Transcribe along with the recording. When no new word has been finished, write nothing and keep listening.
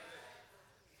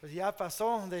Pues ya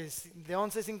pasó de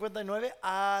 11:59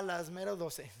 a las mero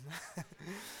 12.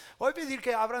 Voy a pedir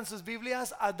que abran sus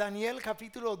Biblias a Daniel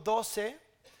capítulo 12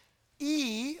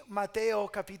 y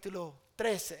Mateo capítulo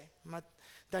 13.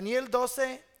 Daniel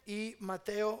 12 y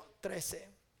Mateo 13.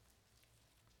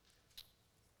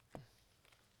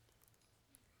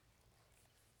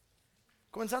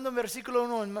 Comenzando en versículo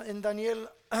 1 en Daniel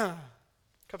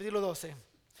capítulo 12.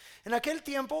 En aquel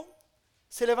tiempo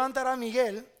se levantará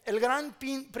Miguel, el gran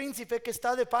príncipe que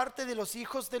está de parte de los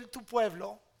hijos de tu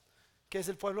pueblo, que es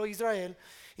el pueblo de Israel,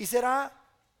 y será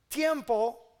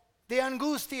tiempo de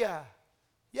angustia.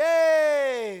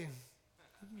 ¡Yay!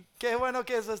 Qué bueno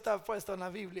que eso está puesto en la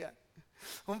Biblia.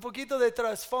 Un poquito de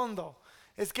trasfondo.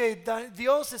 Es que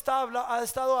Dios ha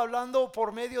estado hablando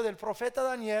por medio del profeta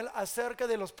Daniel acerca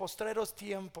de los postreros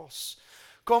tiempos.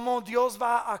 Cómo Dios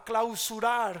va a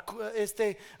clausurar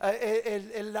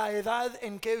la edad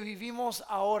en que vivimos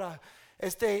ahora.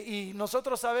 Y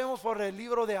nosotros sabemos por el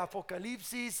libro de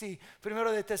Apocalipsis y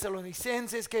primero de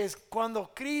Tesalonicenses que es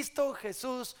cuando Cristo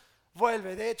Jesús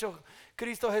vuelve. De hecho,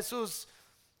 Cristo Jesús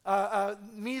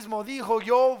mismo dijo: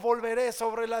 yo volveré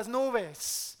sobre las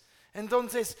nubes.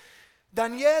 Entonces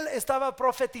Daniel estaba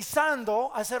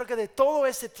profetizando acerca de todo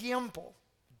ese tiempo.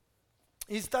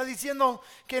 Y está diciendo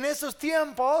que en esos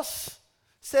tiempos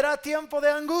será tiempo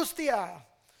de angustia,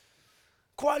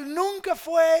 cual nunca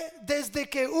fue desde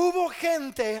que hubo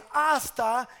gente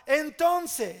hasta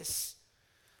entonces.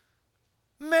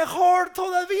 Mejor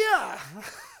todavía.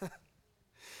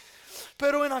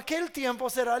 Pero en aquel tiempo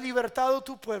será libertado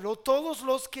tu pueblo, todos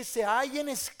los que se hallen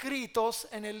escritos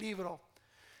en el libro.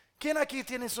 ¿Quién aquí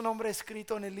tiene su nombre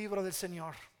escrito en el libro del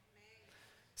Señor?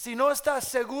 Si no estás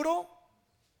seguro,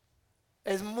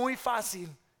 es muy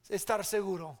fácil estar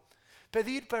seguro.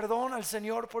 Pedir perdón al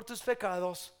Señor por tus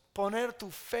pecados, poner tu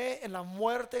fe en la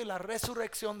muerte y la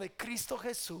resurrección de Cristo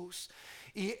Jesús,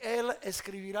 y Él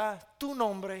escribirá tu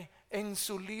nombre en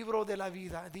su libro de la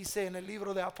vida, dice en el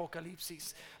libro de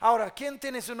Apocalipsis. Ahora, ¿quién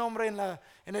tiene su nombre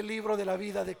en el libro de la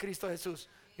vida de Cristo Jesús?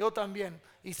 Yo también.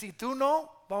 Y si tú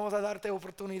no, vamos a darte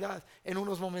oportunidad en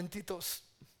unos momentitos.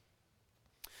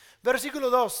 Versículo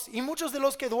 2. Y muchos de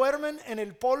los que duermen en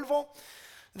el polvo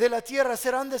de la tierra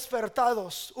serán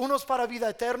despertados, unos para vida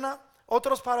eterna,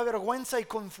 otros para vergüenza y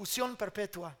confusión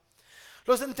perpetua.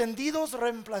 Los entendidos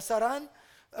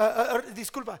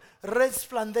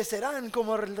resplandecerán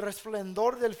como el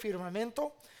resplandor del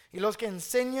firmamento, y los que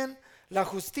enseñan la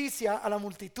justicia a la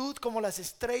multitud como las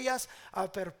estrellas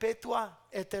a perpetua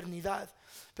eternidad.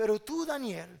 Pero tú,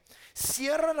 Daniel,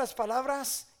 cierra las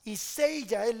palabras y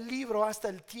sella el libro hasta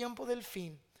el tiempo del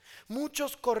fin.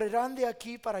 Muchos correrán de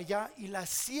aquí para allá y la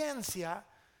ciencia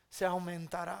se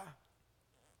aumentará.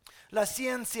 La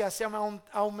ciencia se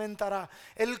aumentará.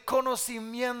 El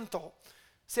conocimiento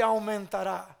se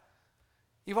aumentará.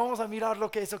 Y vamos a mirar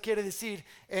lo que eso quiere decir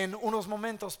en unos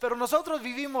momentos. Pero nosotros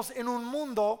vivimos en un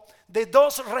mundo de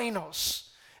dos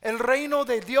reinos: el reino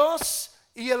de Dios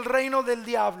y el reino del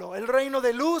diablo. El reino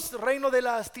de luz, el reino de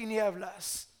las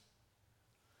tinieblas.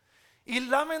 Y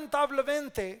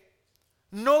lamentablemente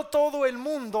no todo el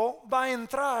mundo va a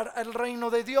entrar al reino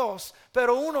de Dios,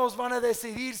 pero unos van a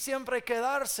decidir siempre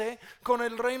quedarse con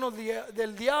el reino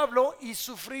del diablo y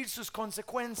sufrir sus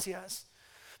consecuencias.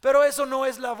 Pero eso no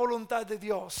es la voluntad de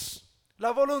Dios.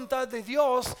 La voluntad de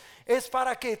Dios es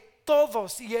para que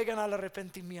todos lleguen al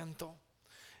arrepentimiento.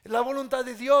 La voluntad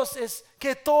de Dios es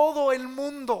que todo el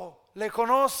mundo le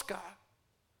conozca.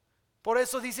 Por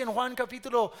eso dice en Juan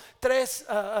capítulo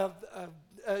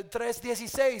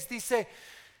 3:16, dice: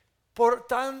 por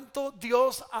tanto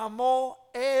Dios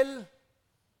amó el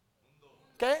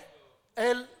 ¿qué?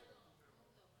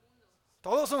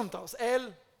 Todos juntos,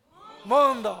 el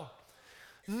mundo.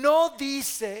 No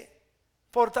dice,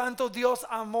 por tanto Dios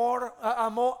amó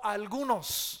a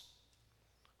algunos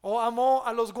o amó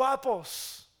a los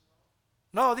guapos.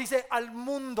 No, dice al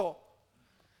mundo.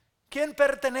 ¿Quién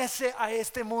pertenece a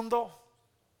este mundo?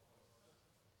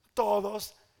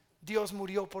 Todos. Dios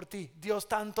murió por ti. Dios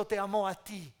tanto te amó a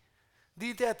ti.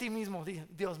 Dite a ti mismo: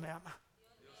 Dios me ama.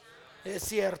 Es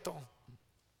cierto.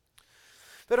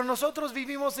 Pero nosotros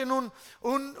vivimos en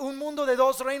un mundo de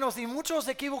dos reinos, y muchos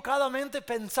equivocadamente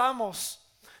pensamos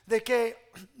de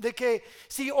que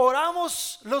si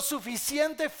oramos lo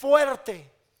suficiente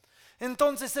fuerte,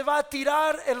 entonces se va a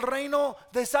tirar el reino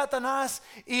de Satanás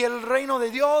y el reino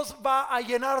de Dios va a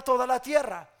llenar toda la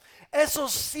tierra. Eso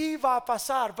sí va a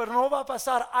pasar, pero no va a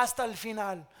pasar hasta el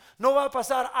final. No va a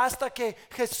pasar hasta que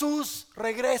Jesús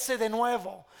regrese de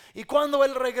nuevo. Y cuando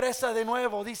Él regresa de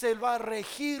nuevo, dice, Él va a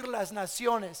regir las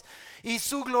naciones y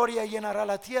su gloria llenará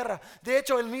la tierra. De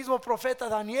hecho, el mismo profeta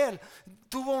Daniel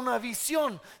tuvo una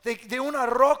visión de una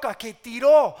roca que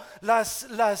tiró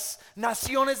las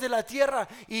naciones de la tierra,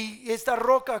 y esta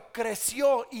roca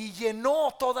creció y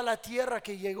llenó toda la tierra,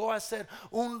 que llegó a ser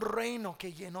un reino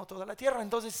que llenó toda la tierra.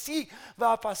 Entonces sí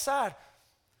va a pasar,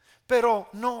 pero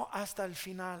no hasta el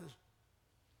final.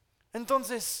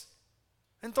 Entonces,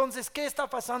 ¿qué está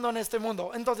pasando en este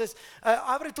mundo? Entonces,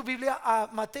 abre tu Biblia a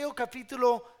Mateo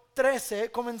capítulo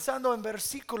 13, comenzando en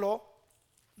versículo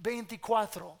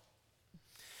 24.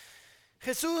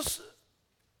 Jesús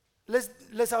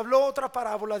les habló otra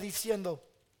parábola diciendo: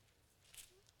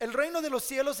 el reino de los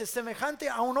cielos es semejante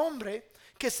a un hombre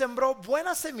que sembró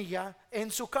buena semilla en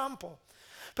su campo.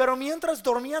 Pero mientras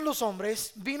dormían los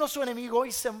hombres, vino su enemigo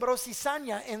y sembró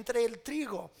cizaña entre el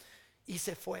trigo y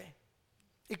se fue.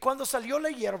 Y cuando salió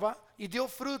la hierba y dio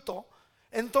fruto,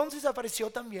 entonces apareció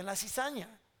también la cizaña.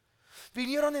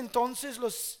 Vinieron entonces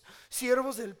los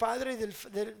siervos del padre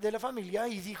de la familia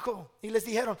y les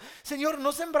dijeron: Señor,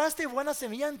 ¿no sembraste buena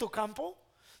semilla en tu campo?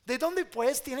 ¿De dónde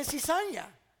pues tienes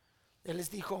cizaña? Él les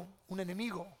dijo: un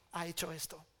enemigo ha hecho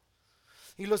esto.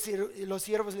 Y los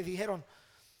siervos le dijeron: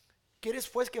 ¿quieres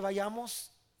pues que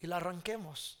vayamos y la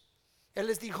arranquemos? Él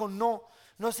les dijo: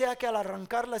 no sea que al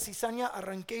arrancar la cizaña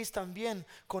arranquéis también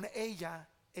con ella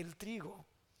el trigo.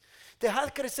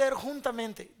 Dejad crecer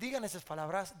juntamente. Digan esas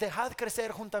palabras: dejad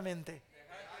crecer juntamente.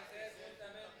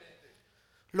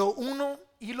 Lo uno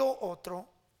y lo otro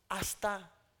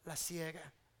hasta la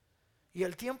siega. Y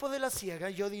el tiempo de la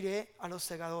siega yo diré a los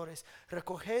segadores: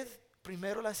 recoged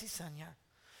primero la cizaña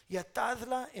y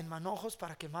atadla en manojos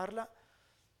para quemarla,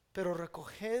 pero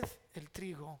recoged el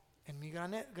trigo en mi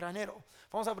granero.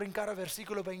 Vamos a brincar a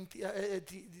versículo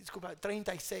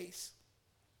 36.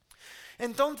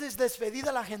 Entonces,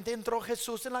 despedida la gente, entró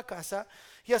Jesús en la casa,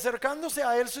 y acercándose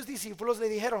a él sus discípulos le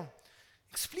dijeron: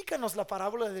 explícanos la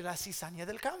parábola de la cizaña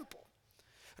del campo.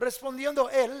 Respondiendo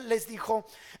él les dijo: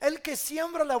 el que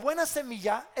siembra la buena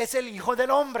semilla es el Hijo del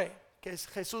Hombre, que es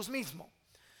Jesús mismo.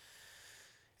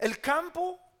 El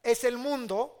campo es el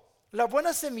mundo. La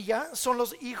buena semilla son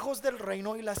los hijos del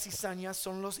reino y las cizañas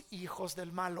son los hijos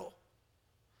del malo.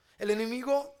 El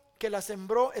enemigo que la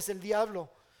sembró es el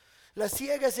diablo. La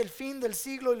siega es el fin del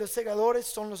siglo y los segadores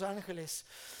son los ángeles.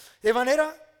 De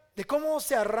manera de cómo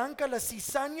se arranca la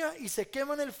cizaña y se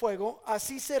quema en el fuego,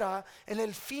 así será en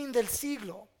el fin del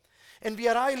siglo.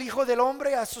 Enviará el Hijo del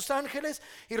Hombre a sus ángeles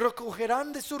y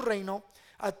recogerán de su reino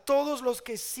a todos los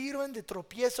que sirven de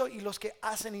tropiezo y los que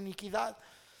hacen iniquidad,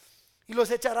 y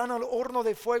los echarán al horno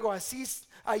de fuego.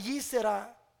 Allí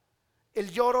será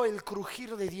el lloro y el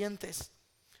crujir de dientes.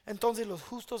 Entonces los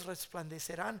justos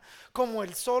resplandecerán como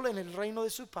el sol en el reino de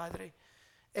su Padre.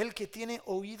 El que tiene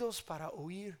oídos para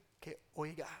oír, que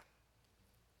oiga.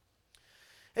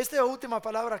 Esta última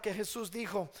palabra que Jesús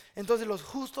dijo: entonces los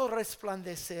justos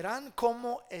resplandecerán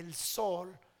como el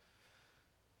sol.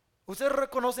 Ustedes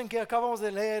reconocen que acabamos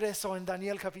de leer eso en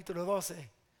Daniel capítulo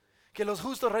 12, que los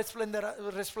justos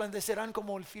resplandecerán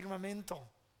como el firmamento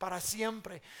para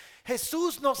siempre.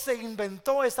 Jesús no se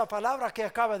inventó esta palabra que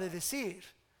acaba de decir.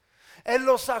 Él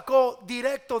lo sacó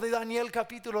directo de Daniel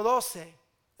capítulo 12.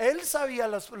 Él sabía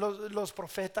los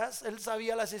profetas, él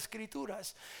sabía las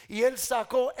escrituras, y él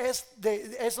sacó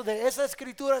de esa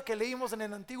escritura que leímos en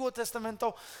el Antiguo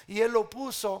Testamento, y él lo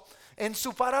puso en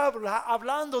su parábola,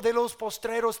 hablando de los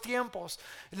postreros tiempos,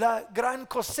 la gran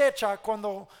cosecha,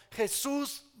 cuando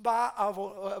Jesús va a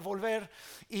volver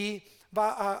y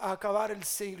va a acabar el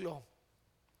siglo,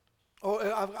 o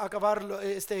a acabar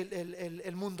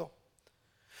el mundo.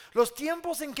 Los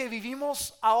tiempos en que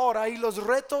vivimos ahora y los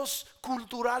retos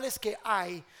culturales que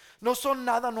hay no son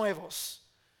nada nuevos,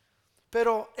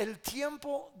 pero el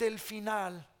tiempo del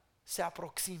final se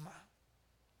aproxima.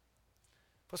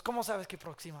 Pues ¿cómo sabes que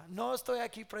aproxima? No estoy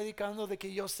aquí predicando de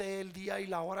que yo sé el día y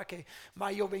la hora, que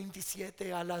mayo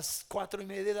 27 a las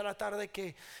 4:30 de la tarde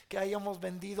que hayamos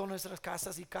vendido nuestras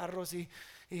casas y carros y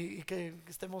que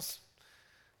estemos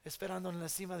esperando en la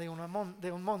cima de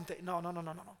un monte.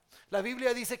 No. La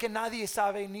Biblia dice que nadie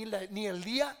sabe ni el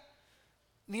día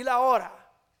ni la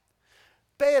hora.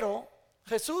 Pero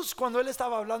Jesús, cuando él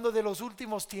estaba hablando de los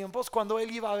últimos tiempos, cuando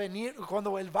él va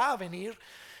a venir,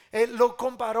 él lo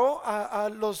comparó a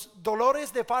los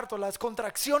dolores de parto, las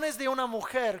contracciones de una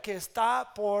mujer que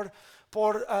está por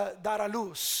dar a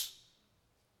luz.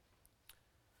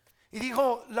 Y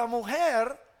dijo: la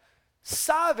mujer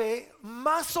sabe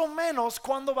más o menos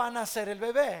cuándo va a nacer el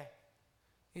bebé,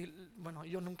 Y bueno,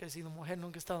 yo nunca he sido mujer,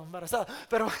 nunca he estado embarazada,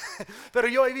 pero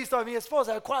yo he visto a mi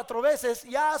esposa 4 veces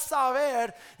ya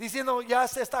saber, diciendo ya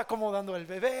se está acomodando el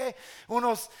bebé,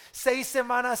 unos 6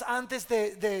 semanas antes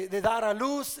de dar a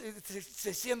luz,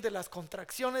 se sienten las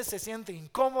contracciones, se siente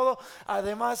incómodo,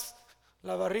 además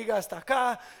la barriga está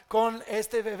acá con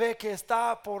este bebé que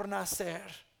está por nacer.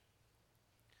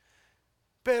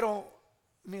 Pero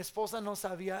mi esposa no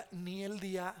sabía ni el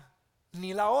día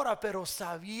ni la hora, pero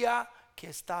sabía que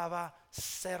estaba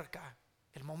cerca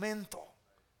el momento.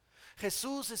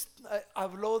 Jesús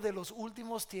habló de los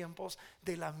últimos tiempos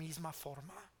de la misma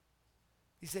forma.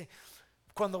 Dice,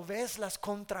 cuando ves las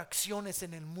contracciones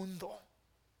en el mundo,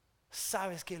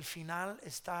 sabes que el final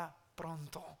está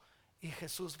pronto y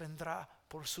Jesús vendrá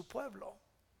por su pueblo.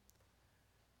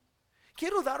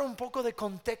 Quiero dar un poco de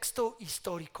contexto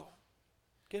histórico.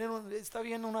 Está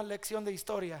bien una lección de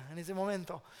historia en ese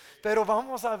momento, pero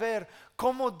vamos a ver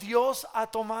cómo Dios ha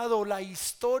tomado la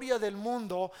historia del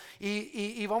mundo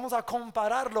y vamos a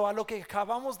compararlo a lo que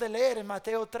acabamos de leer en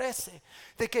Mateo 13,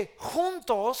 de que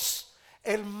juntos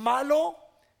el malo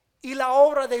y la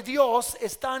obra de Dios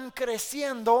están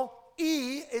creciendo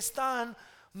y están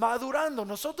madurando.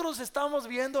 Nosotros estamos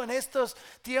viendo en estos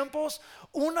tiempos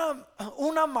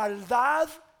una maldad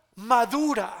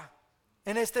madura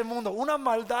en este mundo, una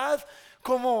maldad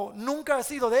como nunca ha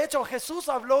sido. De hecho, Jesús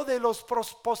habló de los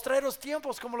postreros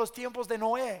tiempos como los tiempos de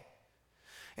Noé.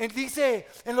 Él dice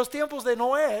en los tiempos de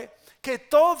Noé que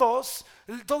todas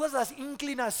las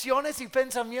inclinaciones y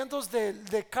pensamientos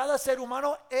de cada ser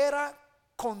humano era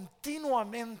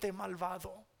continuamente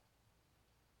malvado.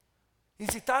 Y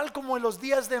si tal como en los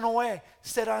días de Noé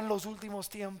serán los últimos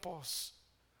tiempos,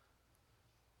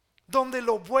 donde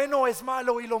lo bueno es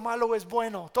malo y lo malo es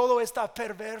bueno, todo está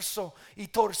perverso y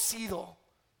torcido.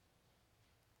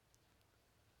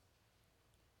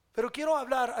 Pero quiero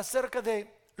hablar acerca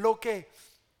de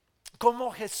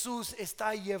cómo Jesús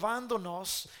está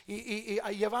llevándonos y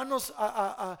llevarnos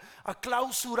a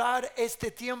clausurar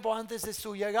este tiempo antes de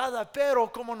su llegada,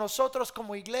 pero como nosotros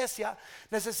como iglesia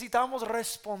necesitamos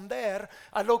responder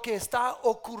a lo que está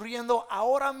ocurriendo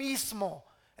ahora mismo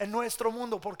en nuestro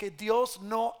mundo, porque Dios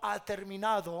no ha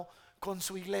terminado con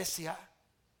su iglesia.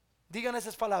 Digan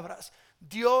esas palabras: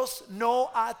 Dios no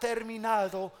ha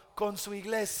terminado con su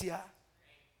iglesia.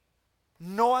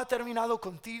 No ha terminado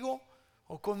contigo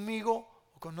o conmigo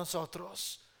o con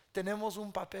nosotros. Tenemos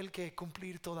un papel que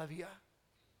cumplir todavía.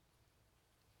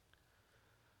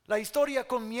 La historia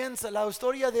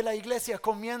de la iglesia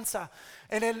comienza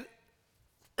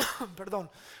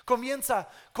comienza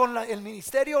con el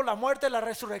ministerio, la muerte, la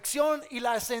resurrección y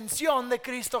la ascensión de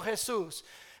Cristo Jesús.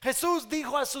 Jesús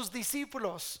dijo a sus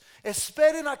discípulos: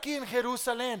 esperen aquí en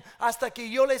Jerusalén hasta que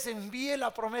yo les envíe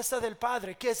la promesa del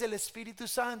Padre, que es el Espíritu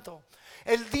Santo.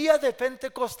 El día de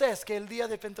Pentecostés, que el día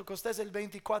de Pentecostés es el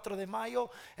 24 de mayo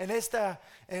en este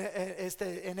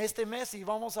mes, y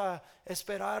vamos a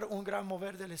esperar un gran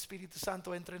mover del Espíritu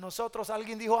Santo entre nosotros.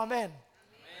 ¿Alguien dijo amén?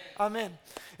 Amén.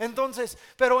 Entonces,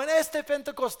 pero en este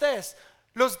Pentecostés,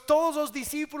 todos los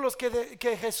discípulos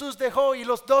que Jesús dejó y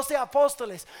los 12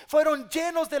 apóstoles fueron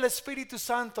llenos del Espíritu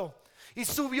Santo, y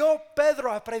subió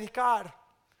Pedro a predicar,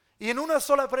 y en una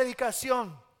sola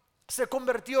predicación se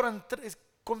convirtieron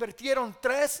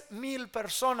 3,000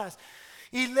 personas.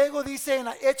 Y luego dice en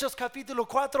Hechos capítulo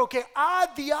 4 que a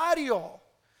diario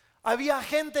había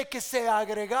gente que se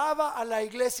agregaba a la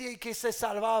iglesia y que se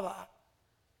salvaba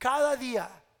cada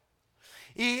día.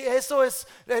 Y eso es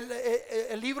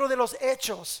el libro de los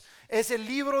Hechos, es el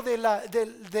libro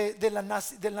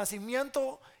del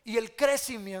nacimiento y el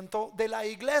crecimiento de la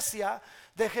iglesia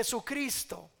de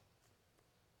Jesucristo.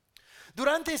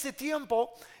 Durante ese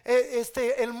tiempo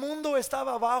el mundo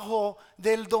estaba bajo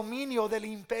del dominio del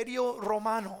imperio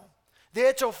romano. De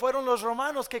hecho, fueron los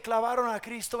romanos que clavaron a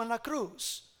Cristo en la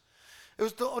cruz.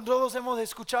 Todos hemos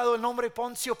escuchado el nombre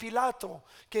Poncio Pilato,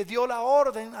 que dio la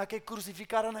orden a que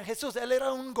crucificaran a Jesús. Él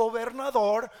era un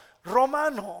gobernador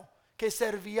romano que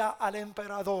servía al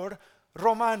emperador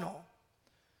romano.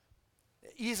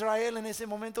 Israel en ese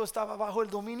momento estaba bajo el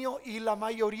dominio, y la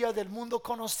mayoría del mundo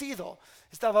conocido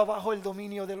estaba bajo el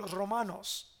dominio de los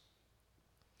romanos.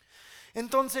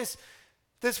 Entonces,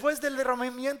 después del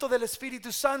derramamiento del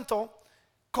Espíritu Santo,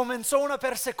 comenzó una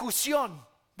persecución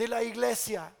de la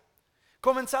iglesia.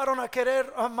 Comenzaron a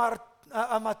querer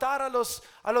matar a los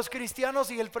cristianos,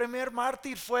 y el primer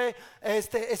mártir fue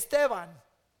Esteban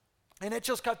en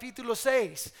Hechos capítulo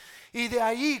 6. Y de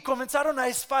ahí comenzaron a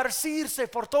esparcirse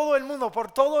por todo el mundo,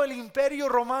 por todo el imperio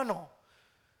romano,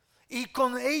 y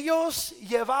con ellos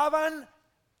llevaban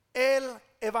el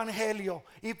evangelio,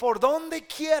 y por donde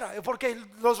quiera, porque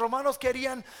los romanos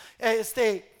querían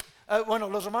bueno,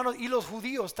 los romanos y los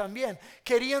judíos también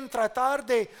querían tratar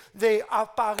de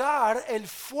apagar el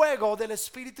fuego del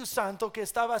Espíritu Santo que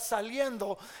estaba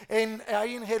saliendo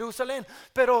ahí en Jerusalén.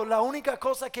 Pero la única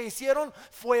cosa que hicieron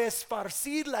fue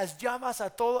esparcir las llamas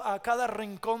a cada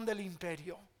rincón del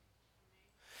imperio.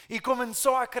 Y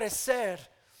comenzó a crecer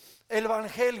el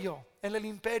evangelio en el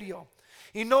imperio.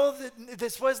 Y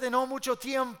después de no mucho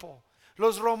tiempo,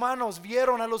 los romanos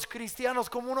vieron a los cristianos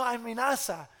como una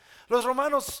amenaza. Los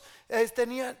romanos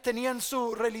tenían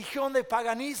su religión de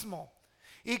paganismo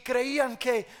y creían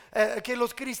que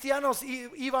los cristianos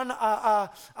iban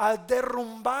a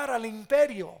derrumbar al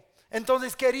imperio.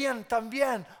 Entonces querían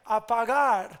también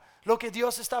apagar lo que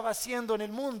Dios estaba haciendo en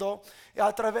el mundo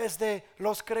a través de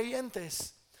los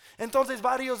creyentes. Entonces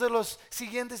varios de los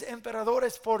siguientes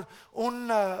emperadores por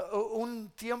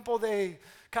un tiempo de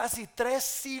casi 3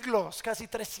 siglos, casi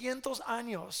 300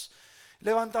 años,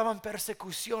 levantaban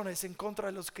persecuciones en contra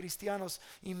de los cristianos,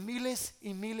 y miles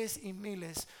y miles y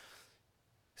miles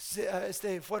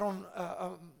fueron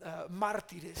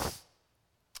mártires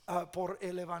por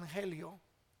el evangelio.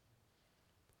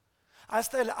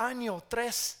 Hasta el año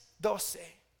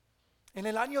 312. En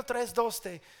el año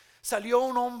 312 salió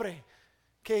un hombre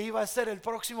que iba a ser el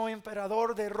próximo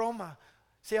emperador de Roma.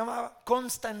 Se llamaba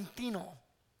Constantino.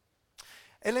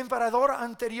 El emperador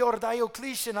anterior,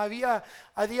 Dioclecian, había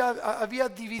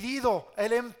dividido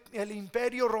el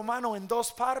imperio romano en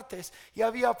 2 partes y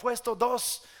había puesto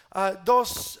dos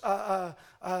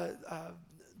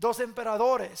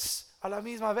emperadores a la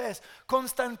misma vez.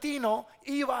 Constantino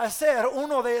iba a ser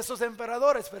uno de esos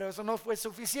emperadores, pero eso no fue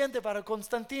suficiente para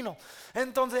Constantino.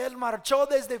 Entonces él marchó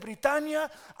desde Britania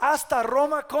hasta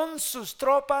Roma con sus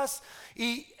tropas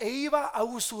e iba a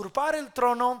usurpar el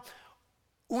trono,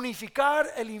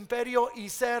 unificar el imperio y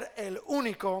ser el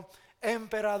único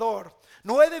emperador.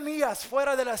 9 millas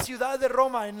fuera de la ciudad de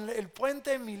Roma, en el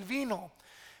puente Milvino,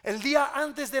 el día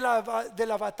antes de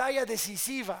la batalla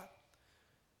decisiva,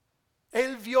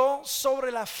 él vio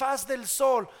sobre la faz del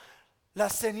sol la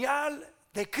señal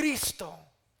de Cristo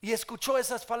y escuchó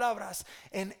esas palabras: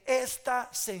 en esta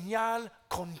señal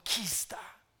conquista.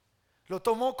 Lo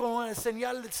tomó como una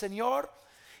señal del Señor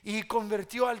y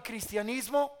convirtió al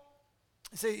cristianismo.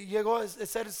 Llegó a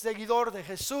ser seguidor de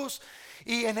Jesús,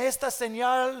 y en esta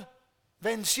señal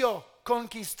venció,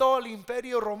 conquistó el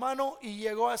imperio romano y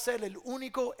llegó a ser el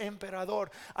único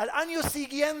emperador. Al año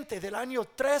siguiente, del año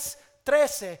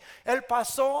 313, él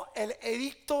pasó el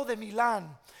edicto de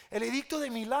Milán. El edicto de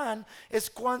Milán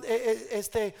es cuando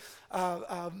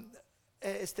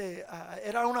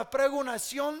era una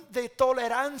pregonación de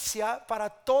tolerancia para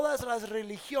todas las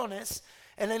religiones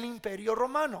en el imperio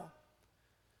romano.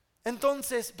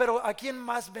 Entonces, pero a quien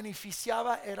más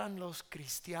beneficiaba eran los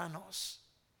cristianos.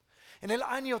 En el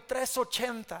año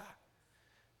 380,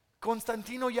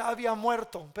 Constantino ya había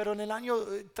muerto, pero en el año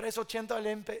 380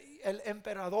 el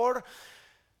emperador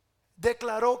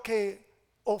declaró que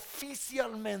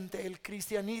oficialmente el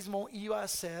cristianismo iba a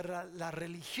ser la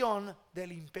religión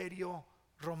del imperio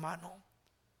romano.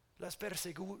 Las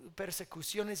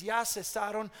persecuciones ya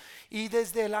cesaron, y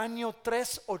desde el año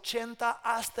 380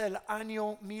 hasta el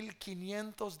año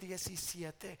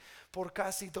 1517, por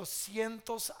casi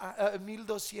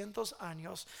 1200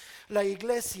 años, la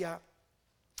iglesia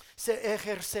se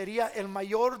ejercería el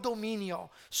mayor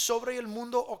dominio sobre el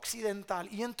mundo occidental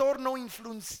y en torno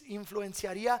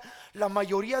influenciaría la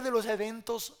mayoría de los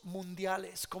eventos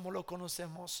mundiales como lo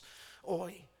conocemos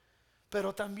hoy.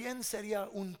 Pero también sería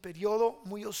un periodo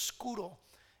muy oscuro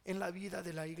en la vida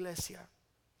de la iglesia.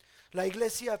 La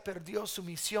iglesia perdió su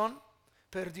misión,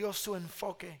 perdió su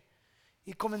enfoque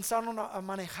y comenzaron a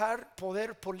manejar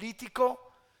poder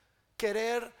político,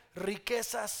 querer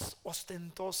riquezas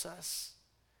ostentosas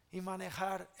y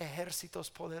manejar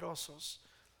ejércitos poderosos.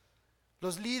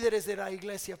 Los líderes de la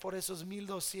iglesia por esos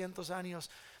 1200 años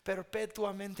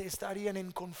perpetuamente estarían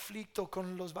en conflicto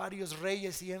con los varios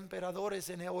reyes y emperadores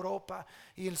en Europa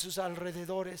y en sus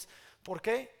alrededores. ¿Por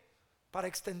qué? ¿Para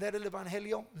extender el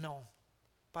evangelio? No,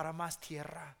 para más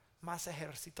tierra, más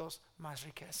ejércitos, más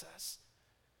riquezas.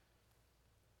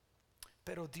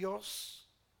 Pero Dios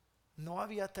no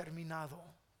había terminado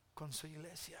con su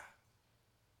iglesia.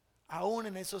 Aún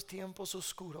en esos tiempos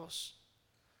oscuros,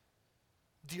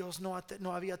 Dios no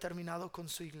había terminado con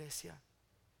su iglesia.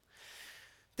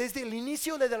 Desde el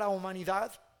inicio de la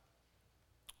humanidad,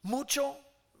 mucho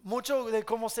de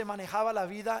cómo se manejaba la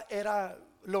vida era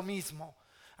lo mismo.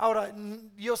 Ahora,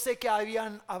 yo sé que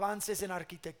habían avances en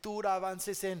arquitectura,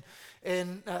 avances en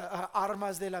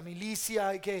armas de la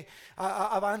milicia,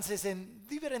 avances en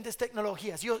diferentes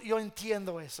tecnologías. Yo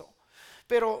entiendo eso.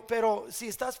 Pero si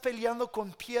estás peleando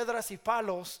con piedras y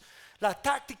palos, la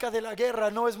táctica de la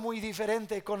guerra no es muy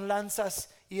diferente con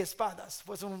lanzas y espadas.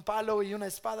 Pues un palo y una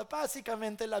espada,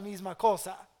 básicamente la misma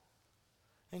cosa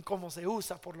en cómo se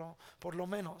usa por lo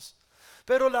menos.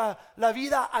 Pero la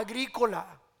vida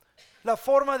agrícola, la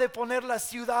forma de poner las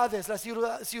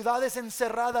ciudades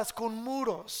encerradas con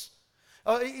muros,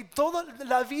 y toda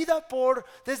la vida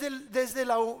desde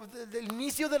el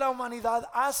inicio de la humanidad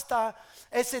hasta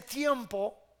ese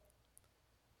tiempo,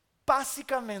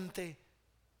 básicamente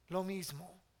lo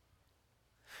mismo.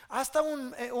 Hasta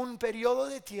un periodo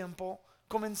de tiempo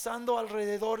comenzando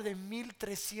alrededor de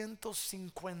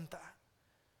 1350,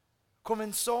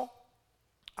 comenzó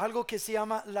algo que se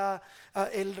llama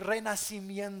el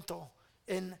Renacimiento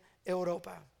en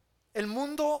Europa. El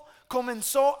mundo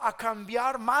comenzó a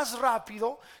cambiar más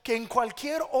rápido que en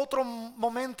cualquier otro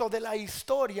momento de la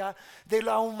historia de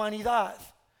la humanidad.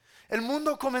 El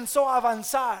mundo comenzó a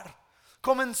avanzar.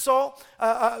 Comenzaron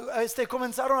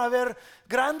a haber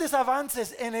grandes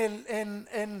avances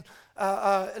en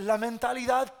la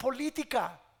mentalidad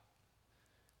política.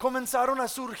 Comenzaron a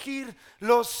surgir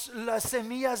las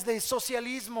semillas de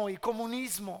socialismo y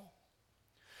comunismo.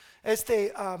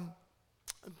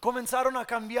 Comenzaron a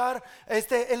cambiar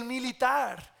el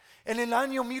militar. En el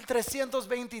año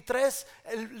 1323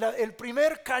 el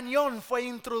primer cañón fue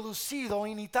introducido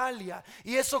en Italia,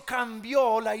 y eso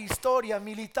cambió la historia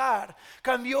militar,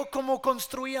 cambió cómo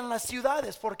construían las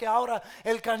ciudades, porque ahora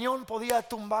el cañón podía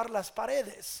tumbar las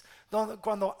paredes,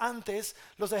 cuando antes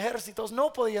los ejércitos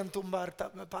no podían tumbar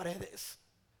paredes.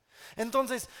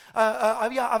 Entonces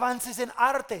había avances en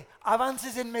arte,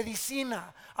 avances en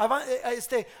medicina,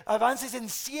 avances en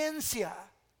ciencia.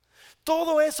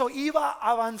 Todo eso iba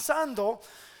avanzando,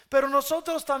 pero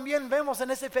nosotros también vemos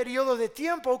en ese periodo de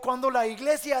tiempo cuando la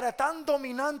iglesia era tan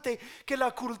dominante que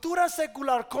la cultura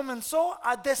secular comenzó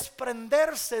a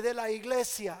desprenderse de la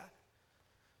iglesia.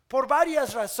 Por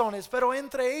varias razones, pero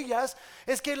entre ellas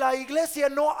es que la iglesia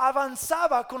no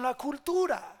avanzaba con la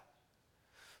cultura.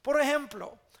 Por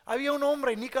ejemplo, había un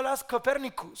hombre, Nicolás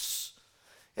Copérnicus,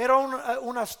 era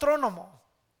un astrónomo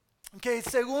que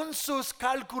según sus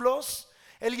cálculos,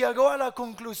 él llegó a la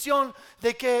conclusión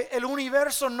de que el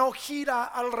universo no gira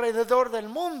alrededor del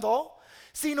mundo,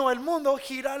 sino el mundo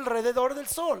gira alrededor del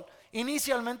sol.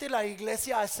 Inicialmente la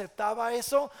iglesia aceptaba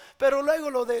eso, pero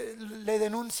luego le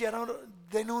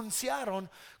denunciaron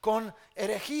con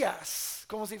herejías,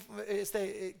 como si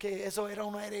que eso era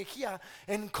una herejía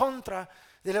en contra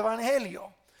del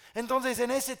evangelio. Entonces en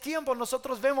ese tiempo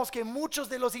nosotros vemos que muchos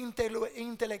de los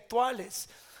intelectuales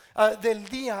del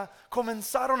día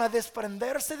comenzaron a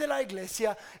desprenderse de la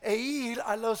iglesia e ir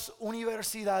a las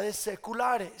universidades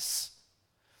seculares.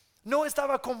 No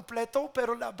estaba completo,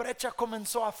 pero la brecha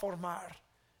comenzó a formar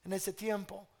en ese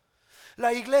tiempo.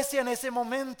 La iglesia en ese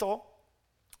momento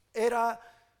era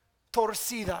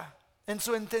torcida en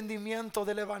su entendimiento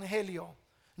del evangelio.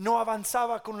 No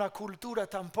avanzaba con la cultura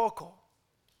tampoco.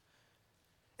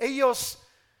 Ellos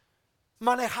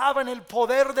manejaban el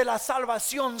poder de la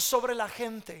salvación sobre la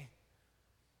gente.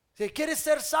 Si quieres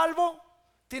ser salvo,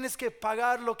 tienes que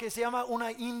pagar lo que se llama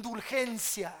una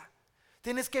indulgencia.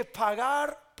 Tienes que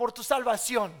pagar por tu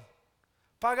salvación.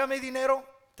 Págame dinero,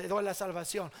 te doy la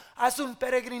salvación. Haz un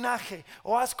peregrinaje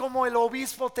o haz como el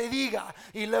obispo te diga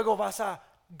y luego vas a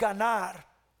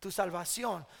ganar tu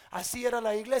salvación. Así era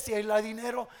la iglesia,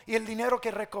 y el dinero que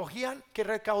recaudían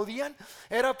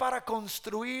era para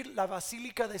construir la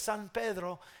Basílica de San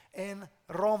Pedro en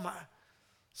Roma,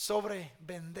 sobre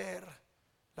vender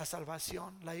la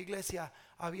salvación. La iglesia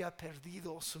había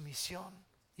perdido su misión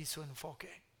y su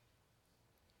enfoque.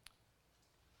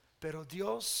 Pero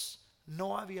Dios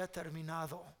no había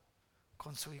terminado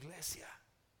con su iglesia.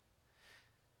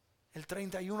 El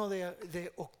 31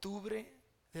 de octubre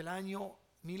del año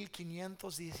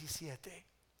 1517,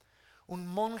 un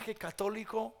monje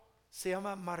católico se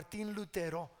llama Martín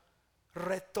Lutero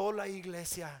retó la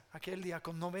iglesia aquel día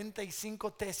con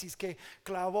 95 tesis que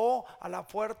clavó a la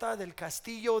puerta del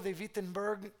castillo de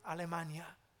Wittenberg,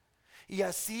 Alemania. Y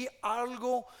así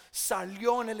algo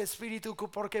salió en el espíritu,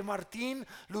 porque Martín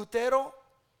Lutero,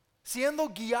 siendo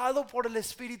guiado por el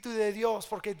Espíritu de Dios,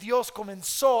 porque Dios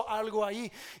comenzó algo ahí,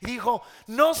 dijo: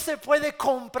 no se puede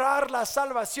comprar la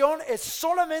salvación, es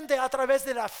solamente a través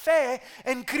de la fe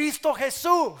en Cristo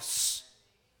Jesús.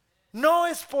 No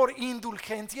es por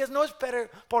indulgencias, no es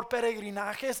por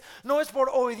peregrinajes, no es por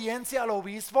obediencia al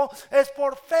obispo, es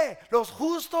por fe. Los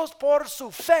justos por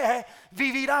su fe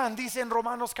vivirán, dice en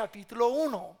Romanos capítulo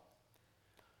 1.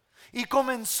 Y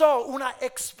comenzó una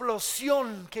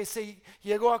explosión que se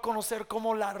llegó a conocer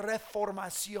como la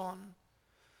Reformación.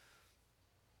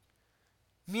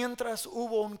 Mientras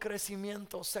hubo un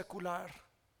crecimiento secular,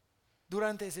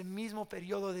 durante ese mismo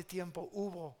periodo de tiempo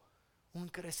hubo un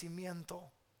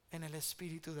crecimiento en el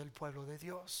espíritu del pueblo de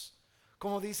Dios.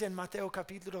 Como dice en Mateo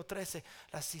capítulo 13,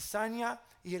 la cizaña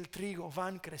y el trigo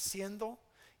van creciendo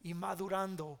y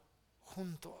madurando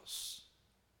juntos.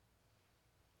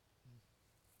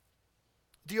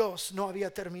 Dios no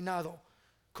había terminado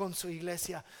con su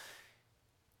iglesia,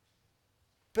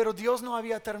 pero Dios no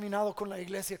había terminado con la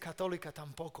iglesia católica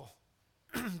tampoco.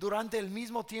 Durante el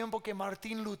mismo tiempo que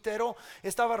Martín Lutero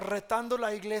estaba retando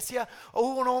la iglesia,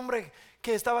 hubo un hombre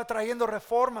que estaba trayendo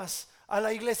reformas a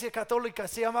la iglesia católica.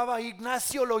 Se llamaba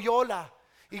Ignacio Loyola.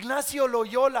 Ignacio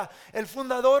Loyola, el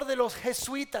fundador de los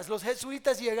jesuitas. Los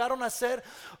jesuitas llegaron a ser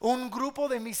un grupo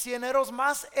de misioneros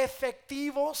más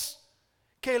efectivos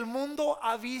que el mundo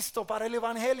ha visto para el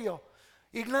evangelio.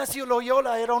 Ignacio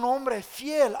Loyola era un hombre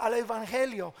fiel al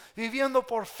evangelio, viviendo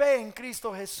por fe en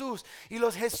Cristo Jesús. Y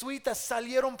los jesuitas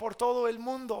salieron por todo el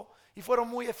mundo y fueron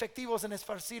muy efectivos en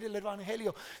esparcir el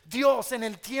evangelio. Dios, en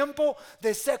el tiempo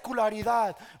de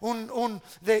secularidad,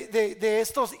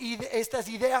 estas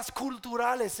ideas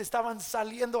culturales estaban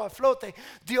saliendo a flote.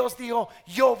 Dios dijo: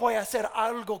 yo voy a hacer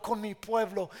algo con mi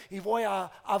pueblo y voy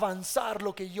a avanzar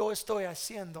lo que yo estoy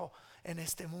haciendo en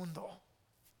este mundo.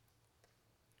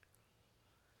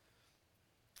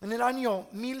 En el año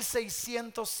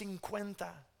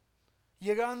 1650,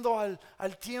 llegando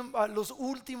al tiempo, a los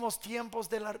últimos tiempos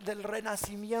del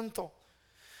Renacimiento,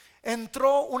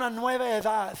 entró una nueva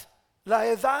edad, la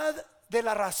edad de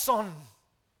la razón.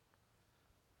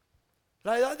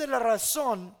 La edad de la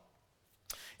razón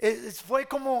fue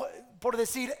como, por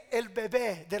decir, el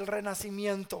bebé del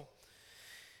Renacimiento.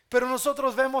 Pero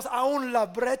nosotros vemos aún la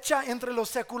brecha entre lo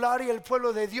secular y el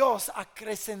pueblo de Dios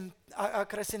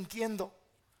acrecentiendo.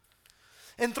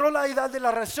 Entró la edad de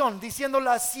la razón, diciendo: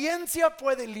 la ciencia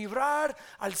puede librar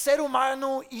al ser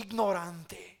humano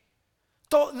ignorante.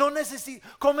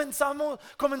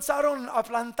 Comenzaron a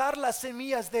plantar las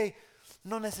semillas de: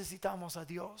 no necesitamos a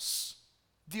Dios.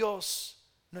 Dios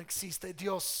no existe,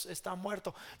 Dios está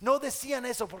muerto. No decían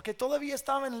eso porque todavía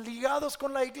estaban ligados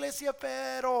con la iglesia,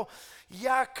 pero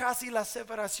ya casi la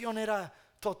separación era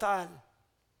total.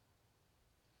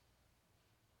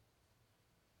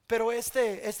 Pero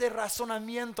este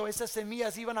razonamiento, esas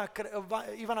semillas iban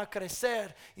a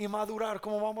crecer y madurar,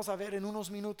 como vamos a ver en unos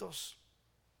minutos.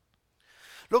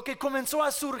 Lo que comenzó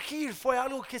a surgir fue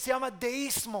algo que se llama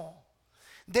deísmo.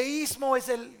 Deísmo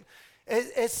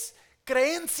es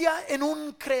creencia en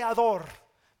un creador,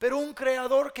 pero un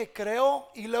creador que creó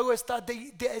y luego está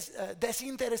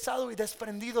desinteresado y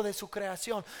desprendido de su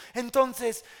creación.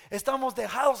 Entonces estamos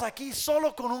dejados aquí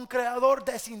solo con un creador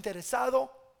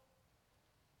desinteresado.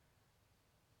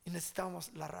 Y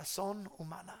necesitamos la razón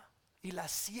humana. Y la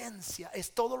ciencia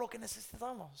es todo lo que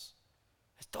necesitamos.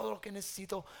 Es todo lo que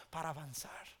necesito para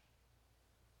avanzar.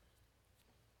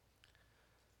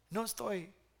 No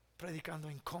estoy predicando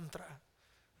en contra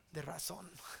de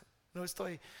razón. No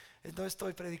estoy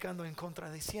predicando en contra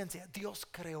de ciencia. Dios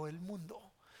creó el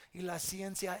mundo. Y la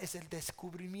ciencia es el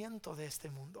descubrimiento de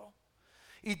este mundo.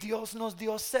 Y Dios nos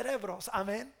dio cerebros.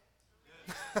 Amén.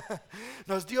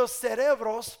 Nos dio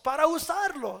cerebros para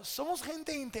usarlos. Somos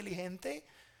gente inteligente,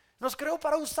 nos creó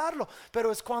para usarlo.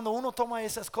 Pero es cuando uno toma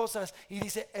esas cosas y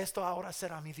dice: esto ahora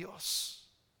será mi Dios,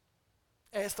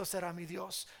 esto será mi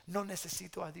Dios, no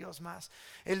necesito a Dios más.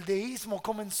 El deísmo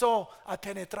comenzó a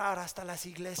penetrar hasta las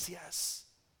iglesias.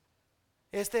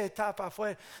 Esta etapa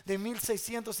fue de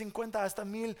 1650 hasta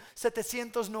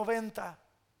 1790.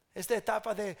 Esta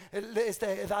etapa de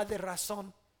esta edad de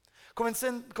razón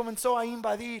comenzó a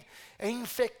invadir e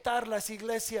infectar las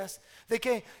iglesias, de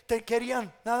que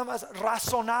querían nada más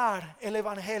razonar el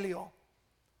evangelio,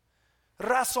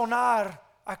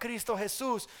 razonar a Cristo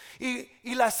Jesús,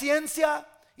 y la ciencia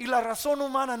y la razón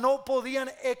humana no podían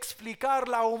explicar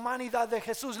la humanidad de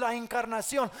Jesús, la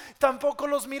encarnación, tampoco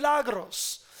los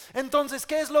milagros. Entonces,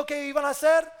 ¿qué es lo que iban a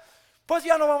hacer? Pues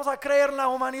ya no vamos a creer en la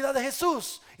humanidad de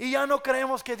Jesús y ya no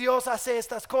creemos que Dios hace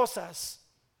estas cosas.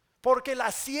 Porque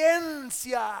la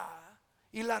ciencia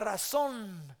y la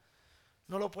razón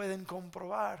no lo pueden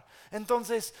comprobar.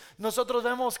 Entonces nosotros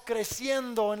vemos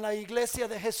creciendo en la iglesia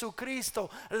de Jesucristo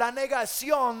la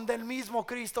negación del mismo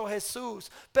Cristo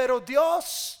Jesús. Pero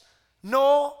Dios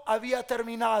no había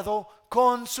terminado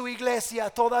con su iglesia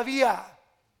todavía.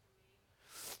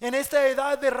 En esta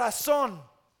edad de razón,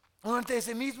 durante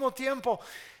ese mismo tiempo,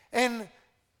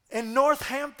 en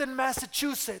Northampton,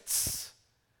 Massachusetts,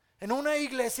 en una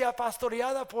iglesia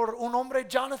pastoreada por un hombre,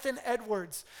 Jonathan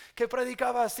Edwards, que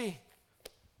predicaba así,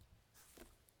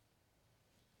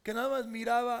 que nada más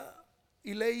miraba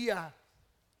y leía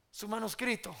su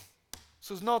manuscrito,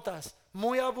 sus notas,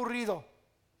 muy aburrido,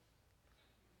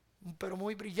 pero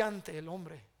muy brillante el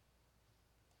hombre.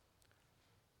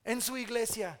 En su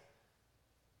iglesia,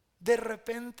 de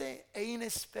repente e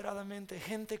inesperadamente,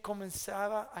 gente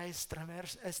comenzaba a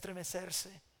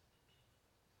estremecerse,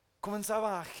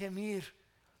 comenzaba a gemir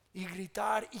y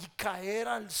gritar y caer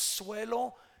al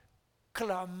suelo,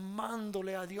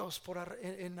 clamándole a Dios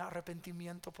en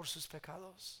arrepentimiento por sus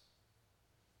pecados.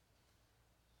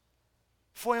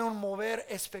 Fue un mover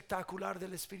espectacular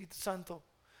del Espíritu Santo.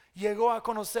 Llegó a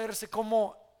conocerse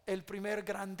como el primer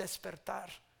gran despertar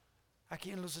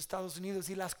aquí en los Estados Unidos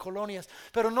y las colonias.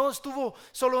 Pero no estuvo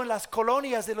solo en las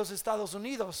colonias de los Estados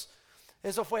Unidos.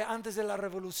 Eso fue antes de la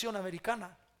Revolución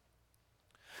Americana.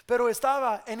 Pero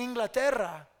estaba en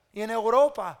Inglaterra y en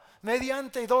Europa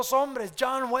mediante dos hombres,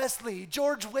 John Wesley y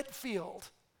George Whitefield,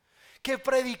 que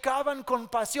predicaban con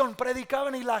pasión,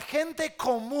 predicaban, y la gente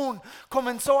común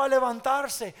comenzó a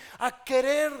levantarse, a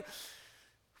querer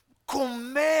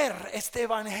comer este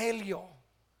evangelio.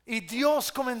 Y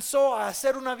Dios comenzó a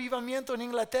hacer un avivamiento en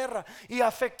Inglaterra y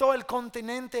afectó el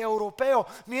continente europeo.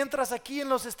 Mientras aquí en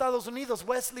los Estados Unidos,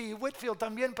 Wesley y Whitefield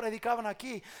también predicaban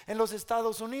aquí en los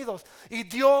Estados Unidos. Y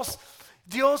Dios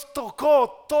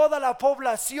tocó toda la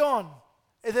población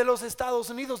de los Estados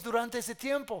Unidos durante ese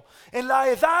tiempo. En la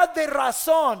edad de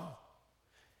razón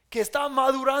que está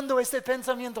madurando este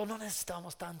pensamiento, no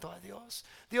necesitamos tanto a Dios.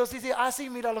 Dios dice, así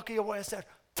mira lo que yo voy a hacer.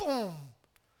 ¡Pum!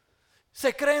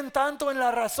 Se creen tanto en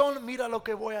la razón, mira lo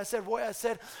que voy a hacer. Voy a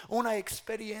hacer una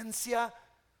experiencia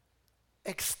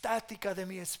extática de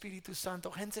mi Espíritu Santo.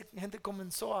 Gente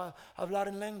comenzó a hablar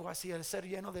en lenguas y a ser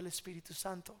lleno del Espíritu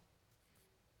Santo.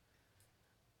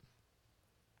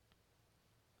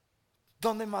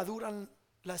 Donde maduran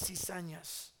las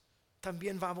cizañas,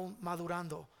 también va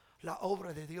madurando la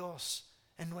obra de Dios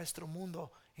en nuestro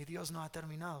mundo, y Dios no ha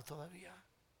terminado todavía.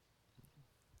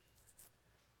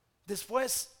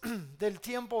 Después del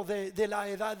tiempo de la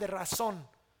edad de razón,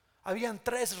 habían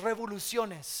 3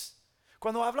 revoluciones.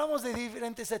 Cuando hablamos de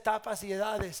diferentes etapas y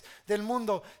edades del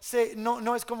mundo,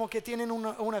 no es como que tienen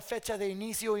una fecha de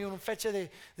inicio y una fecha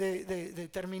de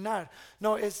terminar.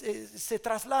 No, se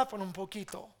traslapan un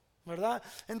poquito, ¿verdad?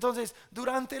 Entonces,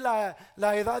 durante la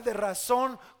edad de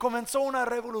razón comenzó una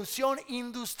revolución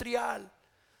industrial.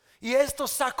 Y esto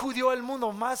sacudió el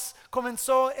mundo. Más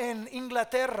comenzó en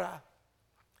Inglaterra,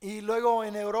 y luego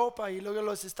en Europa, y luego en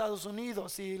los Estados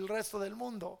Unidos y el resto del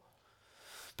mundo.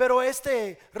 Pero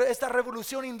esta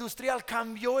revolución industrial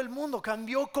cambió el mundo,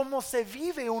 cambió cómo se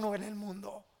vive uno en el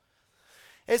mundo.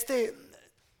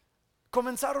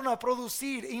 Comenzaron a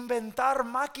producir, inventar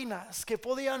máquinas que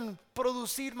podían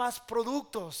producir más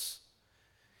productos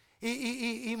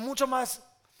y mucho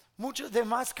de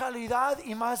más calidad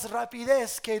y más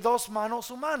rapidez que 2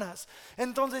 manos humanas.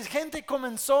 Entonces gente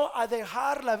comenzó a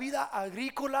dejar la vida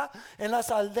agrícola en las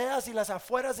aldeas y las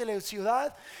afueras de la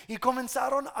ciudad y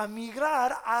comenzaron a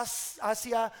migrar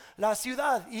hacia la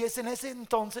ciudad. Y es en ese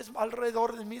entonces,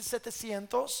 alrededor de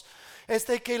 1700,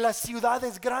 que las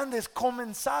ciudades grandes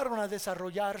comenzaron a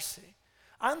desarrollarse.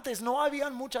 Antes no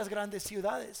habían muchas grandes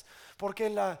ciudades porque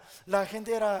la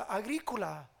gente era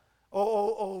agrícola.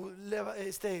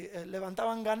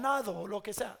 Levantaban ganado o lo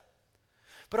que sea.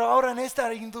 Pero ahora en esta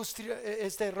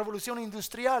revolución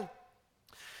industrial,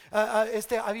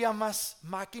 había más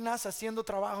máquinas haciendo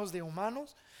trabajos de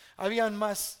humanos, había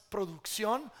más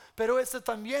producción, pero esto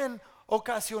también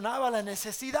ocasionaba la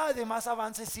necesidad de más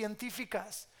avances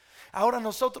científicos. Ahora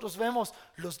nosotros vemos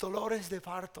los dolores de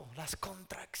parto, las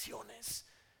contracciones,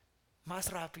 más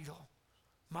rápido,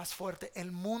 más fuerte.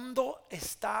 El mundo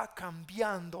está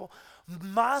cambiando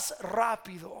más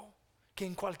rápido que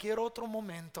en cualquier otro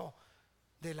momento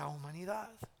de la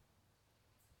humanidad.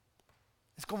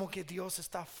 Es como que Dios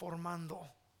está formando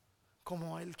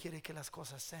como Él quiere que las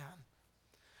cosas sean.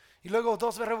 Y luego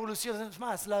 2 revoluciones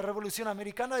más, la Revolución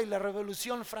Americana y la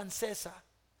Revolución Francesa.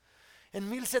 En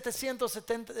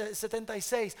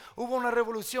 1776 hubo una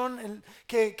revolución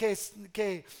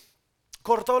que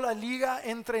cortó la liga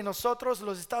entre nosotros,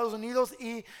 los Estados Unidos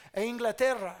e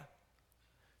Inglaterra.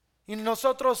 Y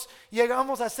nosotros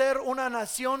llegamos a ser una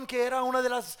nación que era una de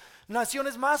las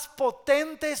naciones más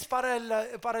potentes para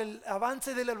el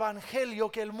avance del evangelio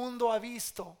que el mundo ha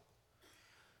visto.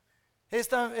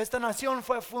 Esta nación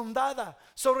fue fundada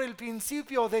sobre el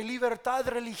principio de libertad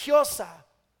religiosa.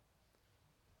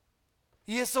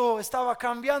 Y eso estaba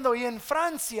cambiando. Y en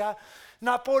Francia,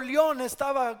 Napoleón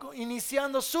estaba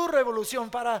iniciando su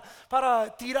revolución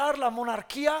para tirar la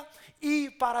monarquía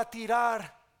y para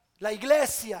tirar la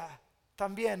iglesia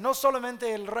también. No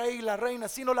solamente el rey y la reina,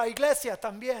 sino la iglesia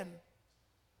también.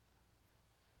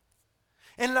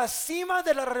 En la cima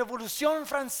de la Revolución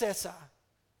Francesa,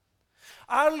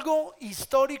 algo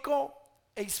histórico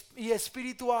y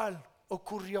espiritual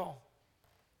ocurrió.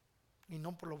 Y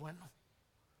no por lo bueno.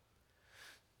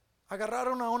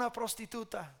 Agarraron a una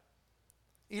prostituta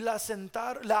y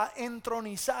la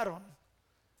entronizaron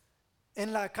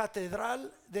en la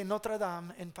catedral de Notre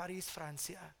Dame en París,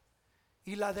 Francia.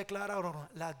 Y la declararon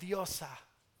la diosa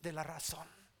de la razón.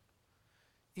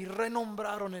 Y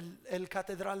renombraron el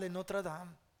catedral de Notre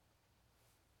Dame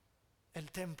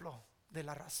el templo de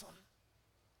la razón.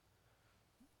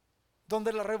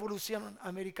 Donde la revolución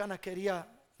americana quería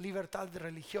libertad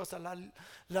religiosa,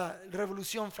 la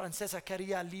revolución francesa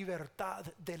quería libertad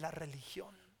de la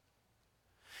religión.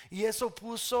 Y eso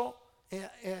puso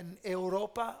en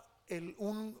Europa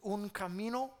un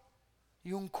camino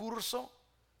y un curso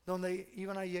donde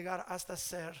iban a llegar hasta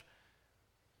ser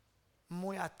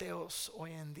muy ateos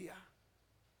hoy en día.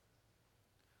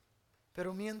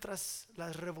 Pero mientras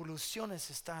las revoluciones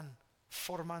están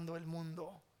formando el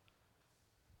mundo,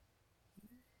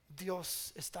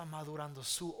 Dios está madurando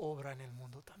su obra en el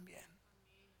mundo también.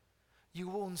 Y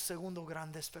hubo un segundo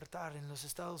gran despertar en los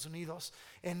Estados Unidos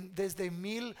desde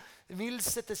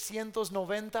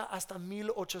 1790 hasta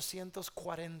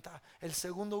 1840. El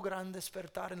segundo gran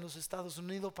despertar en los Estados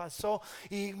Unidos pasó,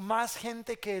 y más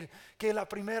gente que la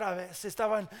primera vez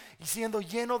estaban siendo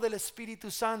llenos del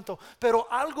Espíritu Santo. Pero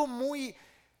algo muy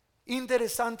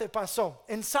interesante pasó.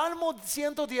 En Salmo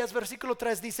 110 versículo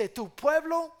 3 dice: tu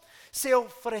pueblo se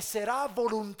ofrecerá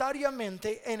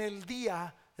voluntariamente en el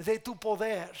día de tu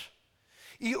poder.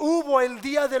 Y hubo el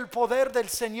día del poder del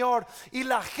Señor, y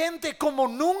la gente como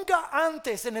nunca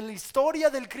antes en la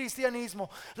historia del cristianismo,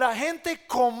 la gente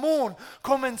común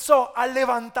comenzó a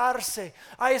levantarse,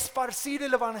 a esparcir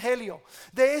el evangelio.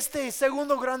 De este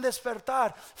segundo gran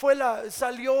despertar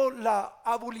salió la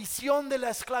abolición de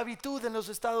la esclavitud en los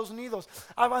Estados Unidos.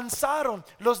 Avanzaron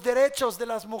los derechos de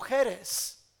las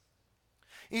mujeres,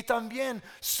 y también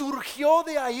surgió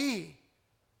de ahí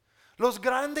los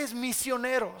grandes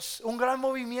misioneros, un gran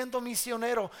movimiento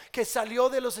misionero que salió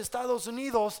de los Estados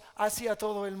Unidos hacia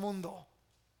todo el mundo.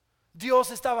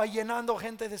 Dios estaba llenando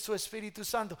gente de su Espíritu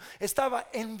Santo, estaba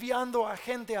enviando a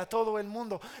gente a todo el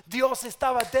mundo. Dios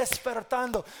estaba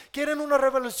despertando. ¿Quieren una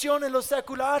revolución en lo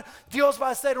secular? Dios va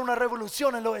a hacer una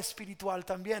revolución en lo espiritual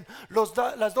también.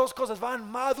 Las dos cosas van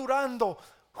madurando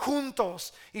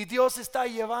juntos, y Dios está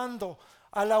llevando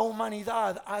a la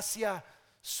humanidad hacia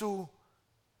su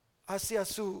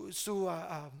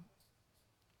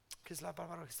 ¿qué es la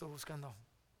palabra que estoy buscando?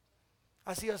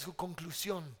 Hacia su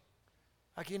conclusión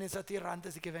aquí en esa tierra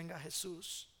antes de que venga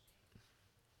Jesús.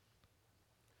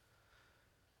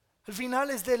 Al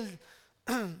finales del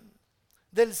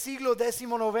siglo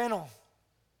XIX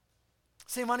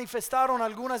se manifestaron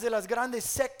algunas de las grandes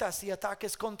sectas y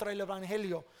ataques contra el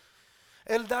evangelio.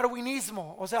 El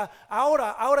darwinismo, o sea,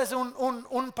 ahora es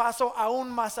un paso aún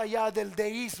más allá del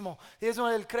deísmo. Es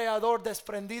el creador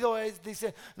desprendido,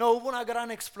 dice, no, hubo una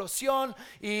gran explosión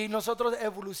y nosotros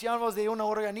evolucionamos de un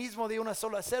organismo, de una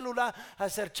sola célula, a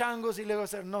ser changos y luego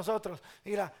ser nosotros.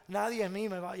 Mira, nadie a mí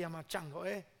me va a llamar chango,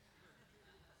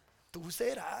 tú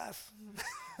serás.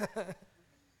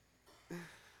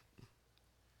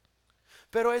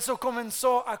 Pero eso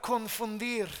comenzó a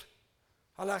confundir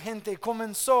a la gente,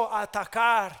 comenzó a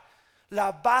atacar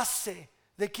la base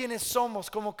de quienes somos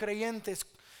como creyentes,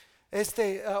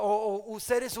 o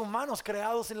seres humanos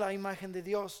creados en la imagen de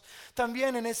Dios.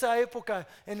 También en esa época,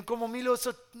 en como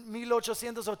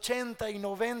 1880 y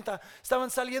 90,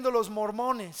 estaban saliendo los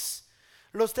mormones,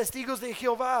 los testigos de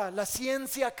Jehová. La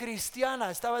ciencia cristiana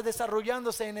estaba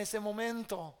desarrollándose en ese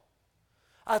momento.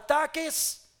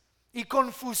 Ataques y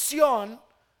confusión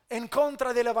en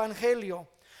contra del evangelio.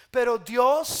 Pero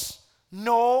Dios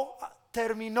no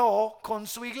terminó con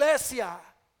su iglesia.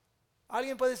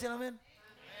 ¿Alguien puede decir amén?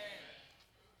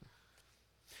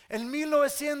 En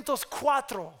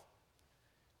 1904,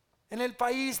 en el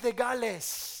país de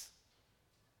Gales,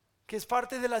 que es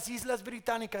parte de las Islas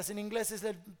Británicas, en inglés es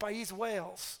el país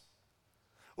Wales,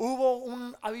 hubo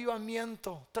un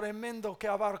avivamiento tremendo que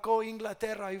abarcó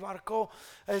Inglaterra y abarcó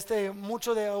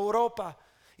mucho de Europa.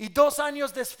 Y 2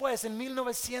 años después, en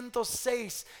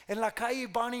 1906, en la calle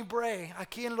Bonnie Bray,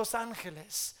 aquí en Los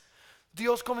Ángeles,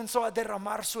 Dios comenzó a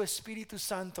derramar su Espíritu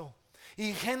Santo.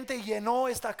 Y gente llenó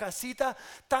esta casita,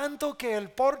 tanto que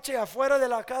el porche afuera de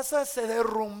la casa se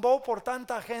derrumbó por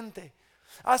tanta gente.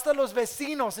 Hasta los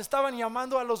vecinos estaban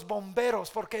llamando a los bomberos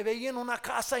porque veían una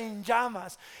casa en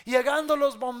llamas. Llegando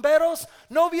los bomberos,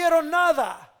 no vieron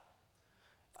nada.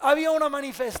 Había una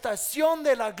manifestación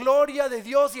de la gloria de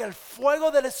Dios y el fuego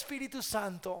del Espíritu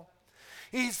Santo.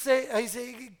 Y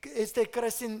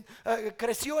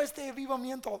creció este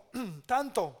avivamiento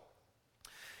tanto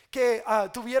que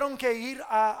tuvieron que ir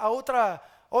a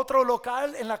otro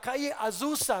local en la calle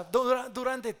Azusa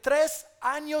durante 3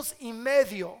 años y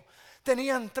medio.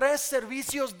 Tenían 3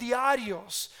 servicios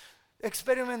diarios,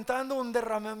 experimentando un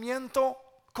derramamiento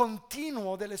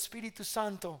continuo del Espíritu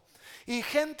Santo. Y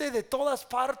gente de todas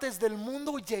partes del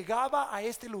mundo llegaba a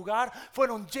este lugar,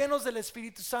 fueron llenos del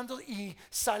Espíritu Santo y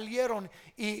salieron.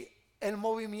 Y el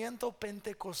movimiento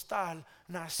pentecostal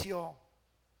nació.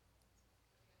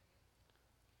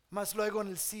 Más luego en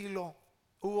el siglo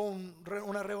hubo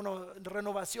una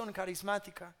renovación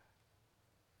carismática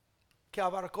que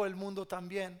abarcó el mundo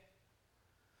también.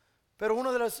 Pero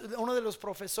uno de los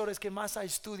profesores que más ha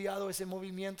estudiado ese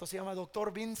movimiento se llama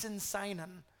Dr. Vincent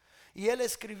Sainan. Y él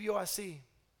escribió así.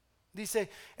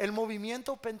 Dice: el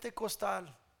movimiento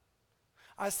pentecostal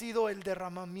ha sido el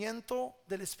derramamiento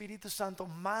del Espíritu Santo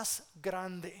más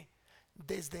grande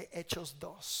desde Hechos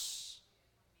 2.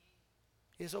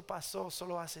 Y eso pasó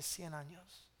solo hace 100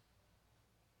 años.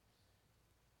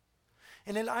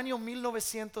 En el año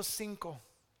 1905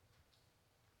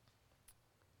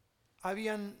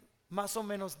 habían más o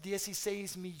menos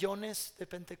 16 millones de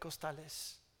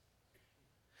pentecostales.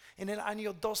 En el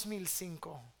año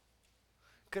 2005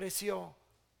 creció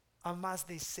a más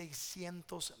de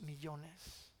 600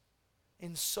 millones.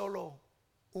 En solo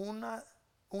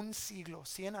un siglo,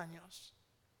 100 años,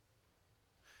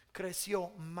 creció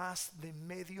más de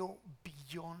 500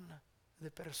 millones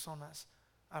de personas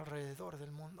alrededor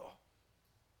del mundo.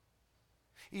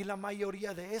 Y la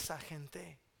mayoría de esa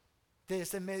gente, de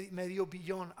ese 500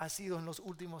 millones, ha sido en los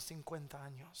últimos 50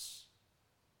 años.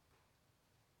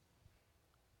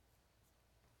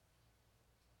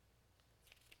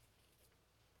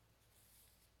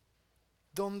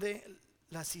 Donde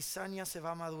la cizaña se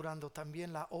va madurando,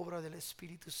 también la obra del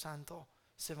Espíritu Santo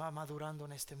se va madurando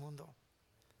en este mundo.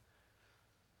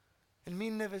 En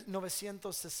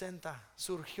 1960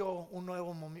 surgió un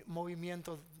nuevo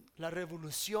movimiento, la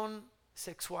revolución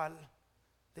sexual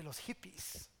de los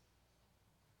hippies.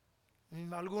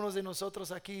 Algunos de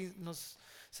nosotros aquí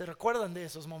se recuerdan de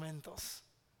esos momentos.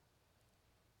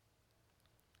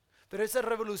 Pero esa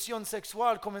revolución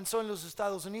sexual comenzó en los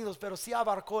Estados Unidos, pero sí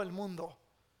abarcó el mundo.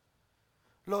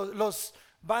 Los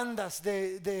bandas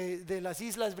de las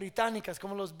Islas Británicas,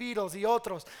 como los Beatles y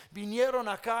otros, vinieron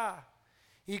acá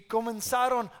y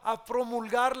comenzaron a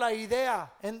promulgar la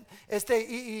idea.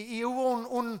 Y hubo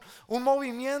un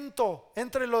movimiento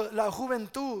entre la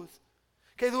juventud,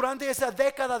 que durante esa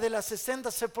década de las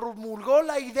 60 se promulgó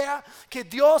la idea que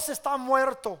Dios está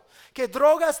muerto, que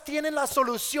drogas tienen la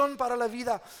solución para la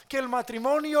vida, que el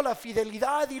matrimonio, la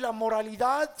fidelidad y la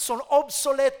moralidad son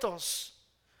obsoletos,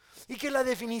 y que la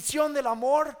definición del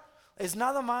amor es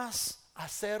nada más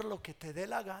hacer lo que te dé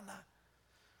la gana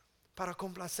para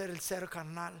complacer el ser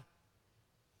carnal.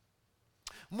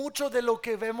 Mucho de lo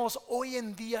que vemos hoy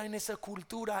en día en esa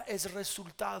cultura es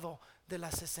resultado de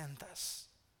las 60s.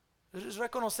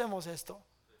 Reconocemos esto.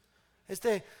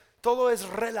 Todo es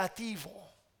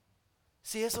relativo.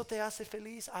 Si eso te hace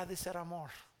feliz, ha de ser amor.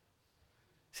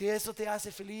 Si eso te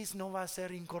hace feliz, no va a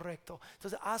ser incorrecto.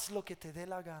 Entonces haz lo que te dé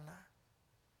la gana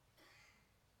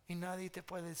y nadie te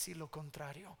puede decir lo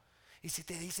contrario. Y si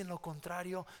te dicen lo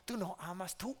contrario, tú no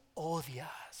amas, tú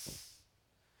odias.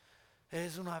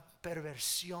 Es una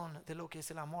perversión de lo que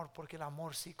es el amor, porque el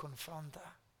amor sí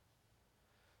confronta.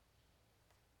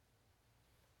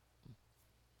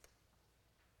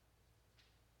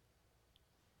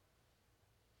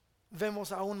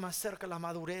 Vemos aún más cerca la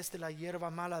madurez de la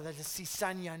hierba mala, de la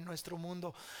cizaña en nuestro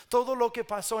mundo. Todo lo que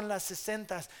pasó en las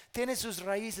 60s tiene sus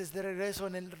raíces de regreso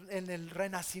en el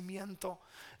renacimiento.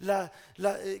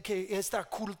 Que esta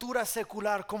cultura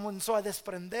secular comenzó a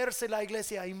desprenderse de la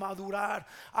iglesia y madurar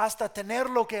hasta tener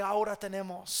lo que ahora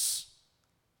tenemos.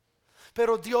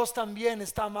 Pero Dios también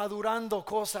está madurando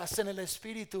cosas en el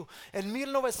espíritu. En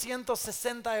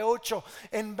 1968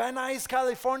 en Van Nuys,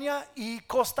 California, y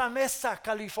Costa Mesa,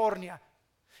 California.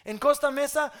 En Costa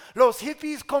Mesa los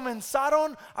hippies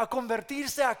comenzaron a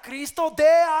convertirse a Cristo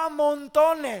de a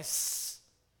montones.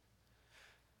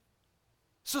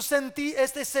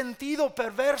 Este sentido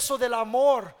perverso del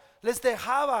amor les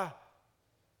dejaba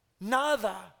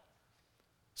nada.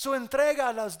 Su entrega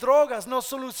a las drogas no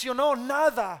solucionó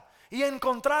nada. Y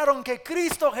encontraron que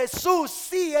Cristo Jesús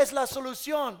sí es la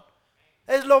solución.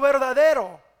 Es lo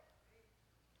verdadero.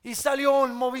 Y salió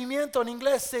un movimiento en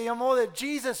inglés, se llamó The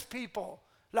Jesus People,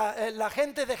 la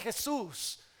gente de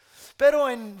Jesús. Pero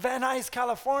en Van Nuys,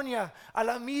 California, a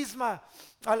la misma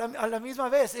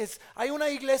vez, hay una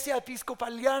iglesia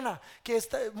episcopaliana que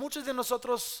muchos de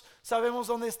nosotros sabemos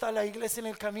dónde está la iglesia en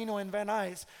el camino en Van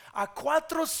Nuys. A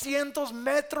 400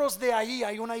 metros de ahí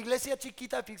hay una iglesia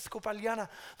chiquita episcopaliana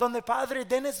donde Padre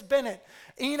Dennis Bennett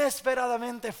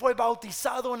inesperadamente fue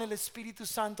bautizado en el Espíritu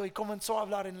Santo y comenzó a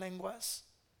hablar en lenguas.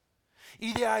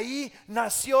 Y de ahí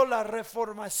nació la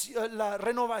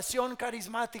renovación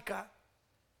carismática.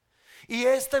 Y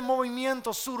este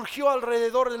movimiento surgió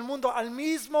alrededor del mundo al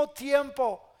mismo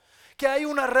tiempo que hay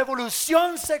una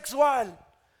revolución sexual,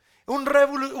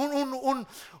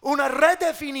 una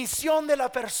redefinición de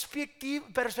la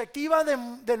perspectiva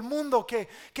del mundo que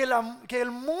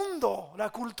el mundo, la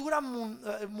cultura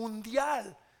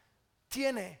mundial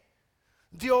tiene.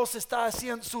 Dios está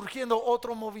surgiendo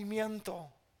otro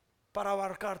movimiento para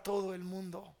abarcar todo el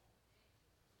mundo.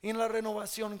 Y en la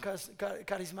renovación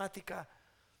carismática,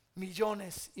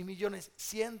 millones y millones,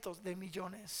 cientos de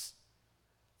millones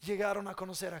llegaron a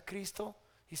conocer a Cristo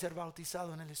y ser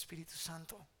bautizados en el Espíritu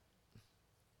Santo.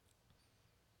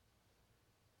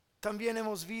 También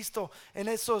hemos visto en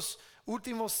esos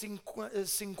últimos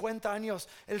 50 años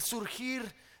el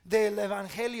surgir del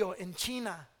Evangelio en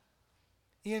China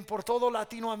y por todo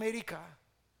Latinoamérica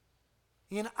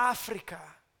y en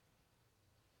África.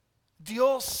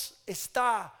 Dios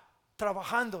está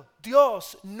trabajando.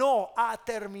 Dios no ha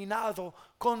terminado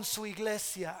con su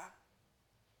iglesia.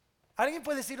 ¿Alguien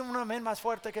puede decir un amén más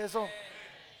fuerte que eso?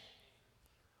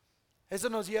 Eso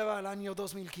nos lleva al año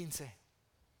 2015.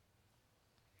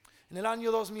 En el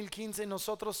año 2015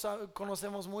 nosotros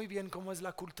conocemos muy bien cómo es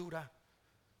la cultura.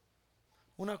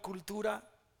 Una cultura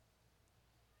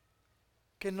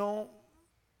que no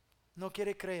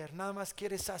quiere creer, nada más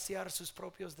quiere saciar sus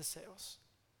propios deseos.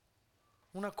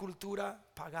 Una cultura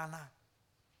pagana.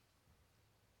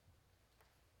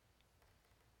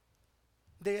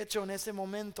 De hecho, en ese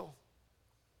momento,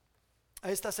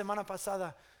 esta semana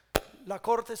pasada, la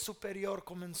Corte Superior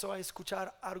comenzó a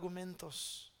escuchar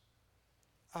argumentos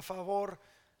a favor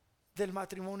del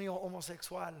matrimonio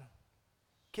homosexual.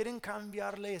 Quieren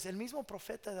cambiar leyes. El mismo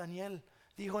profeta Daniel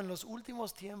dijo: en los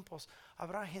últimos tiempos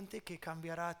habrá gente que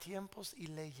cambiará tiempos y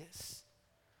leyes.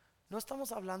 No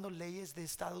estamos hablando leyes de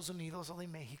Estados Unidos o de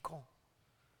México.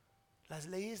 Las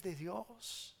leyes de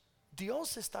Dios.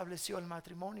 Dios estableció el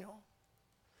matrimonio.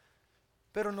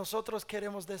 Pero nosotros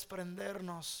queremos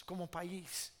desprendernos como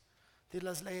país de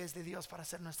las leyes de Dios para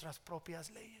hacer nuestras propias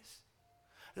leyes.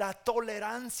 La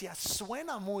tolerancia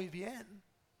suena muy bien,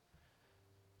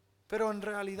 pero en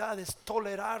realidad es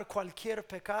tolerar cualquier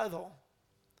pecado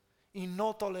y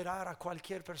no tolerar a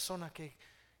cualquier persona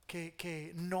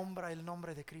que nombra el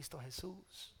nombre de Cristo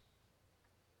Jesús.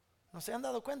 ¿No se han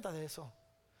dado cuenta de eso?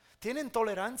 Tienen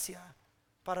tolerancia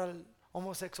para el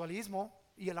homosexualismo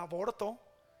y el aborto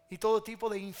y todo tipo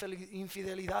de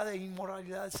infidelidad e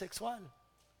inmoralidad sexual.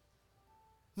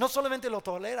 No solamente lo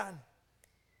toleran,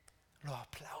 lo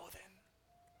aplauden,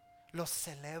 lo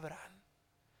celebran.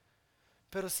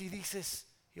 Pero si dices: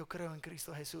 yo creo en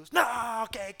Cristo Jesús, no,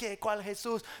 ¿cuál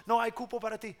Jesús? No hay cupo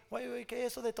para ti. ¿Qué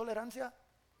es eso de tolerancia?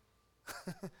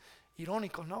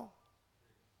 Irónico, ¿no?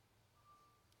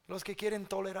 Los que quieren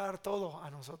tolerar todo, a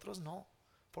nosotros no.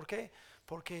 ¿Por qué?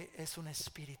 Porque es un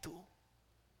espíritu.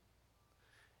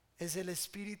 Es el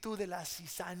espíritu de la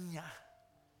cizaña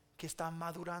que está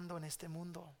madurando en este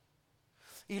mundo.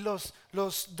 Y los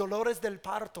dolores del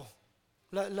parto,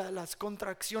 las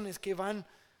contracciones que van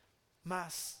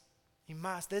más y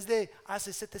más, desde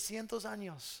hace 700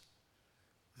 años,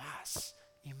 más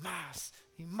y más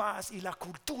y más, y la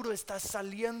cultura está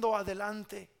saliendo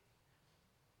adelante.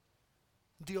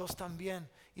 Dios también.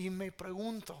 Y me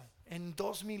pregunto, en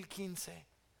 2015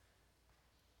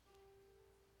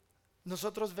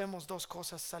 nosotros vemos dos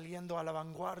cosas saliendo a la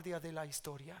vanguardia de la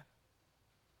historia.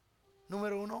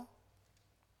 Número uno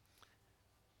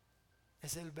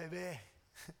es el bebé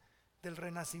del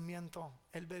renacimiento,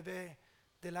 el bebé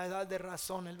de la edad de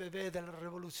razón, el bebé de la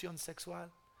revolución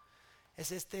sexual.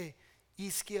 Es este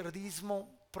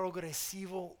izquierdismo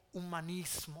progresivo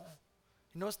humanismo.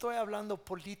 No estoy hablando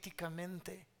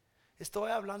políticamente,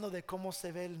 estoy hablando de cómo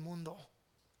se ve el mundo,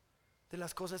 de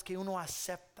las cosas que uno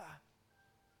acepta,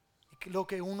 y lo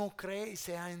que uno cree y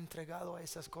se ha entregado a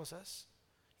esas cosas: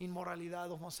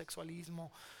 inmoralidad,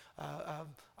 homosexualismo,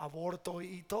 aborto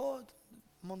y todo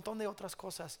un montón de otras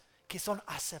cosas que son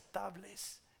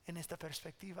aceptables en esta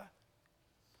perspectiva.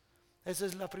 Esa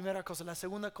es la primera cosa. La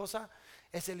segunda cosa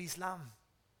es el Islam,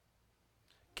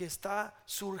 que está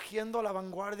surgiendo a la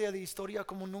vanguardia de historia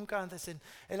como nunca antes. En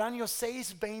el año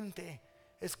 620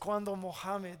 es cuando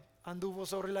Mohammed anduvo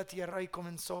sobre la tierra y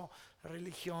comenzó la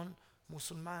religión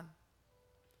musulmán.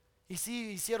 Y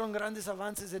sí, hicieron grandes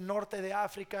avances en norte de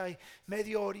África y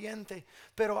Medio Oriente,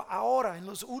 pero ahora, en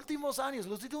los últimos años,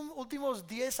 los últimos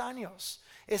 10 años,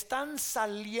 están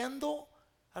saliendo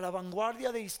a la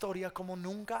vanguardia de historia como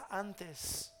nunca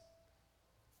antes.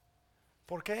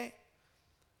 ¿Por qué?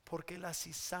 Porque la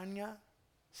cizaña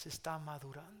se está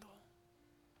madurando,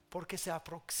 porque se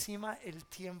aproxima el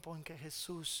tiempo en que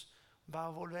Jesús va a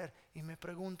volver. Y me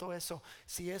pregunto eso,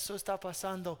 si eso está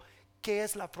pasando, ¿qué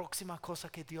es la próxima cosa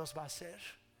que Dios va a hacer?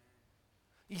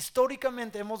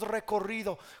 Históricamente hemos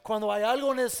recorrido, cuando hay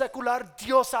algo en el secular,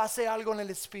 Dios hace algo en el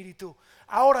espíritu.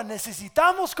 Ahora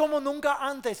necesitamos como nunca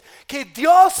antes que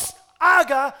Dios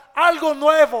haga algo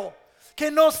nuevo, que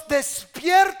nos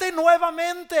despierte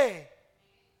nuevamente.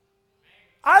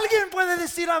 ¿Alguien puede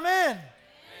decir amén?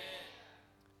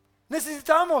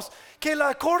 Necesitamos que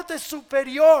la corte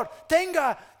superior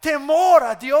tenga temor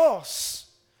a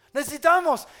Dios.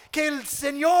 Necesitamos que el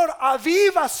Señor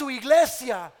aviva su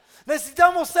iglesia.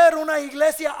 Necesitamos ser una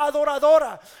iglesia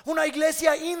adoradora, una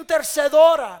iglesia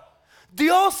intercedora.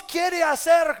 Dios quiere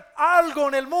hacer algo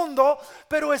en el mundo,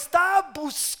 pero está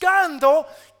buscando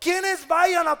quienes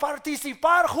vayan a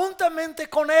participar juntamente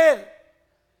con Él.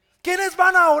 ¿Quiénes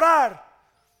van a orar?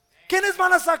 ¿Quiénes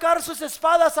van a sacar sus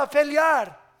espadas a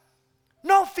pelear?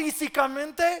 No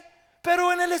físicamente,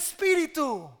 pero en el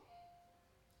espíritu.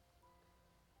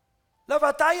 La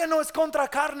batalla no es contra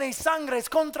carne y sangre, es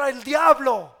contra el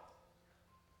diablo.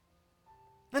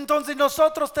 Entonces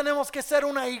nosotros tenemos que ser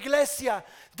una iglesia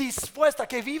dispuesta,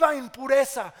 que viva en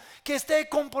pureza, que esté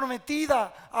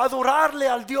comprometida a adorarle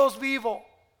al Dios vivo.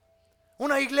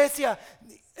 Una iglesia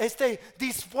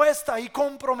dispuesta y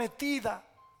comprometida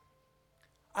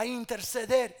a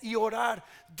interceder y orar.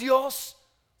 Dios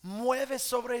mueve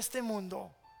sobre este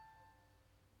mundo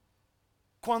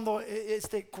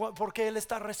porque Él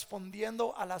está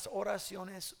respondiendo a las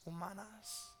oraciones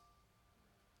humanas.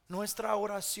 Nuestra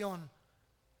oración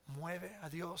mueve a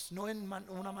Dios, no en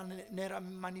una manera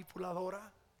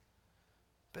manipuladora,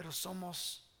 pero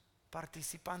somos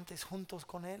participantes juntos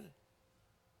con Él.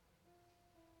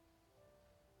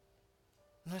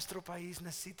 Nuestro país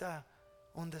necesita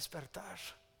un despertar.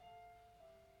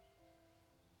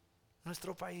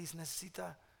 Nuestro país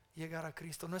necesita llegar a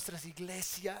Cristo. Nuestras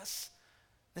iglesias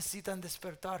necesitan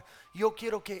despertar. Yo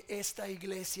quiero que esta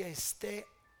iglesia esté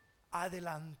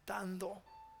adelantando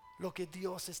lo que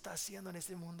Dios está haciendo en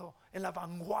este mundo, en la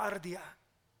vanguardia.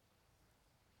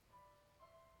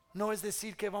 No es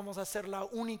decir que vamos a ser la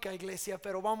única iglesia,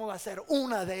 pero vamos a ser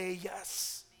una de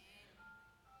ellas.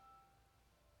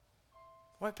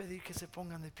 Voy a pedir que se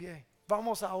pongan de pie.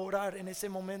 Vamos a orar en ese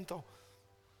momento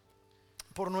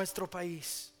por nuestro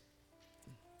país.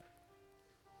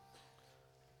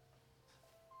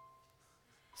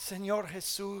 Señor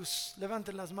Jesús,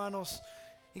 levanten las manos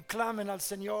y clamen al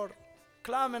Señor.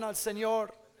 Clamen al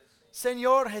Señor.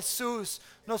 Señor Jesús,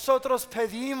 nosotros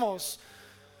pedimos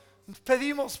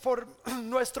por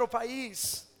nuestro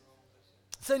país.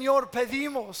 Señor,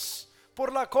 pedimos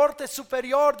por la corte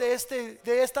superior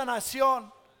de esta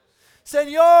nación.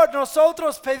 Señor,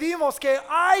 nosotros pedimos que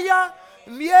haya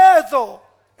miedo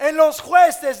en los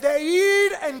jueces de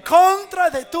ir en contra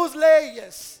de tus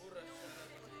leyes.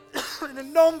 En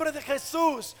el nombre de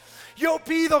Jesús, yo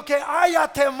pido que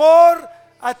haya temor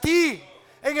a ti.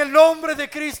 En el nombre de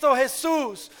Cristo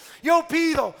Jesús, yo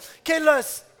pido que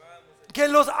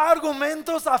los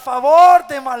argumentos a favor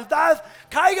de maldad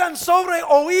caigan sobre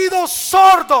oídos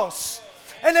sordos.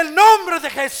 En el nombre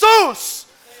de Jesús,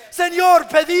 Señor,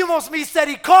 pedimos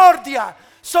misericordia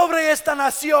sobre esta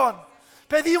nación.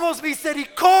 Pedimos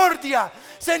misericordia,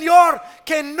 Señor,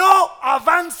 que no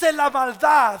avance la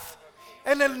maldad.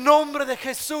 En el nombre de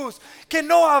Jesús, que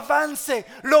no avance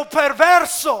lo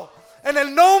perverso. En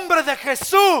el nombre de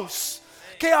Jesús,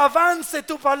 que avance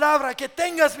tu palabra, que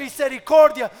tengas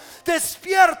misericordia.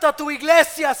 Despierta tu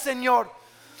iglesia, Señor.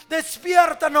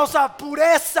 Despiértanos a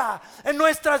pureza en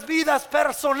nuestras vidas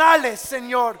personales,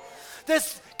 Señor.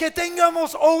 Que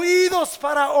tengamos oídos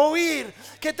para oír,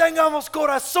 que tengamos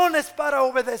corazones para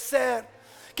obedecer,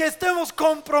 que estemos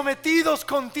comprometidos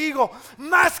contigo,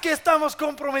 más que estamos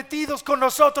comprometidos con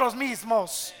nosotros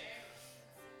mismos.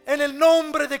 En el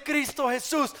nombre de Cristo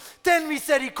Jesús, ten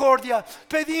misericordia.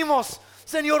 Pedimos,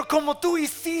 Señor, como tú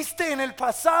hiciste en el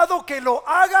pasado, que lo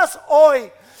hagas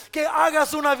hoy, que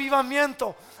hagas un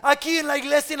avivamiento aquí en la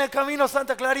iglesia en el Camino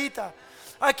Santa Clarita.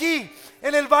 aquí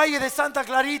en el Valle de Santa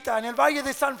Clarita, en el Valle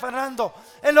de San Fernando,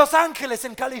 en Los Ángeles,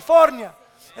 en California,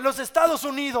 en los Estados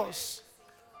Unidos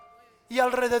y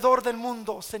alrededor del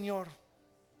mundo, Señor.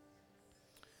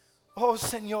 Oh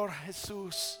Señor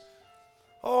Jesús,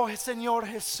 oh Señor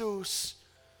Jesús.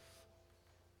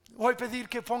 Voy a pedir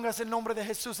que pongas el nombre de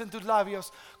Jesús en tus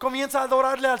labios. Comienza a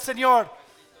adorarle al Señor.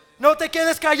 No te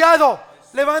quedes callado.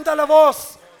 Levanta la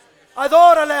voz.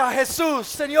 Adórale a Jesús.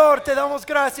 Señor, te damos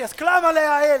gracias. Clámale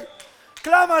a Él.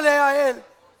 Clámale a Él.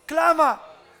 Clama.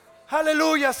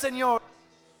 Aleluya, Señor.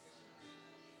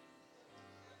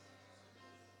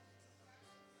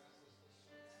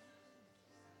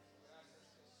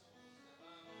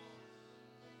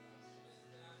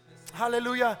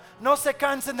 Aleluya. No se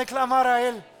cansen de clamar a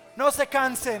Él. No se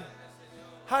cansen.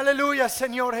 Aleluya,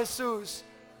 Señor Jesús.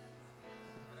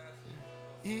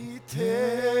 Y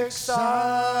te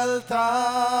exaltamos.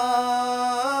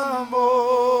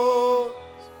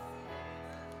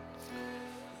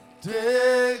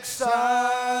 Te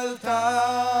exaltamos.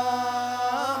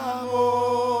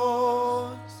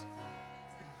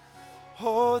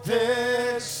 Oh,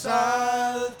 te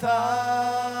exaltamos.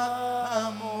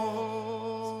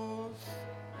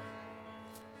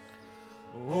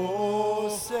 Oh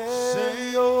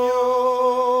Señor,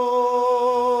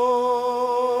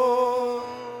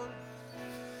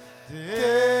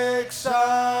 te exaltamos,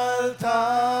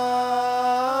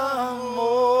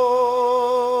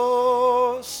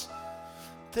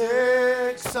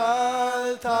 te exaltamos,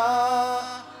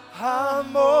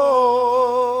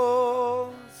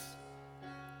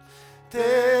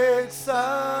 te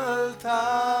exaltamos.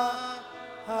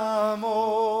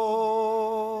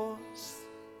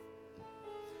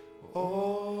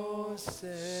 Oh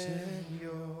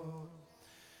Señor.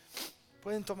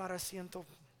 Pueden tomar asiento.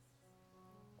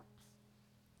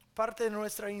 Parte de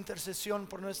nuestra intercesión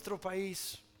por nuestro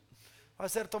país va a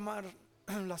ser tomar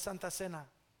la Santa Cena.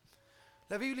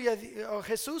 La Biblia,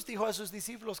 Jesús dijo a sus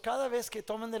discípulos: cada vez que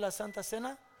tomen de la Santa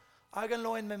Cena,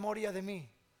 háganlo en memoria de mí.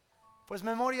 Pues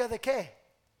memoria de qué?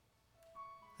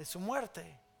 De su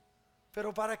muerte.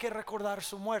 Pero ¿para qué recordar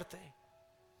su muerte?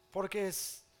 Porque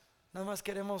nada más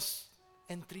queremos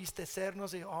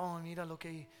entristecernos y mira lo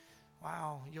que,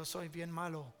 wow, yo soy bien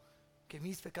malo, que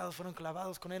mis pecados fueron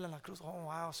clavados con Él en la cruz.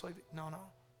 Wow,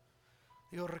 no.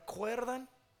 Digo, recuerdan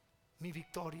mi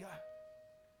victoria,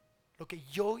 lo que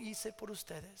yo hice por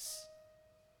ustedes.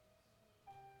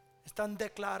 Están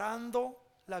declarando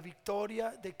la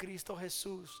victoria de Cristo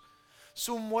Jesús.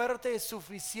 Su muerte es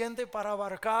suficiente para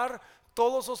abarcar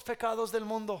todos los pecados del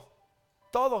mundo.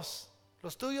 Todos,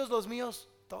 los tuyos, los míos,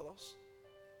 todos.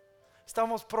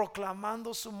 Estamos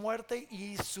proclamando su muerte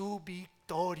y su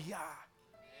victoria.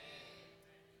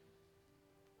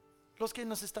 Los que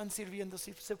nos están sirviendo,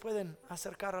 si se pueden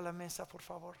acercar a la mesa, por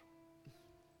favor.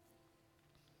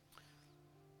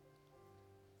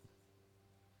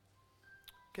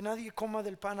 Que nadie coma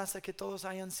del pan hasta que todos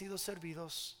hayan sido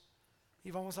servidos.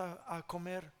 Y vamos a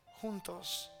comer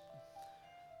juntos.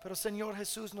 Pero Señor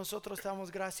Jesús, nosotros te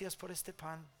damos gracias por este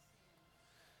pan.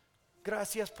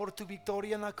 Gracias por tu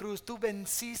victoria en la cruz. Tú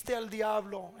venciste al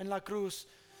diablo en la cruz.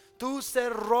 Tu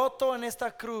ser roto en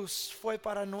esta cruz fue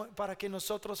para que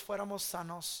nosotros fuéramos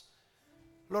sanos.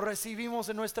 Lo recibimos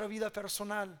en nuestra vida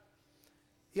personal.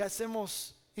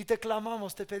 Y te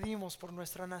clamamos, te pedimos por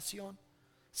nuestra nación.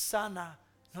 Sana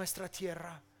nuestra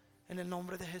tierra en el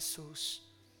nombre de Jesús.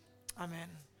 Amén.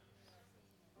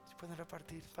 Si pueden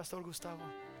repartir, Pastor Gustavo.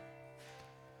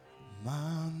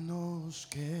 Manos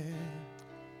que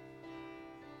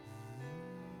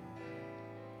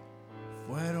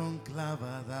fueron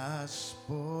clavadas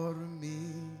por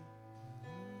mí,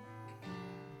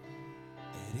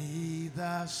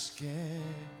 heridas que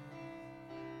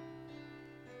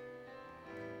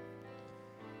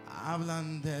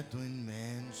hablan de tu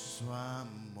inmenso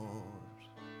amor.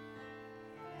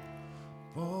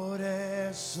 Por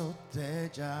eso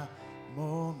te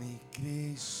llamo mi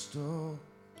Cristo,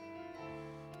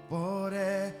 por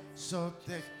eso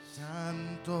te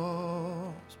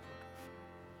santo.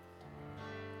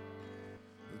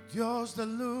 Dios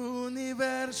del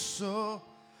universo,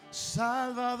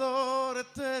 Salvador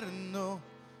eterno,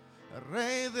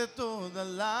 Rey de toda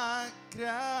la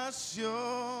creación,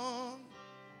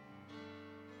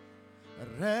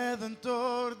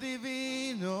 Redentor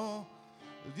divino,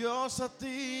 Dios, a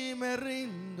ti me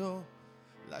rindo,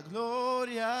 la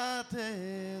gloria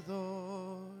te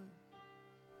doy.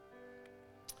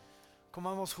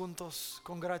 Comamos juntos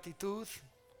con gratitud,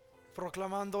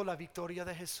 proclamando la victoria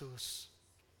de Jesús.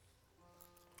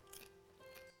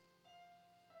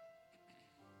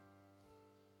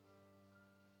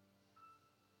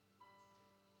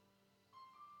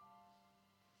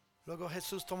 Luego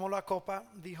Jesús tomó la copa,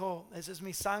 dijo: esa es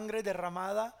mi sangre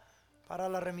derramada para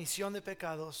la remisión de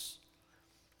pecados.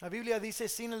 La Biblia dice: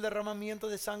 sin el derramamiento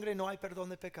de sangre no hay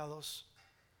perdón de pecados.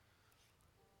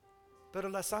 Pero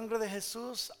la sangre de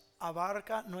Jesús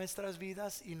abarca nuestras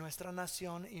vidas y nuestra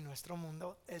nación y nuestro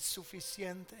mundo. Es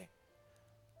suficiente.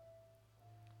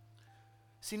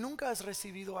 Si nunca has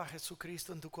recibido a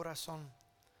Jesucristo en tu corazón,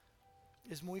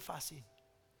 es muy fácil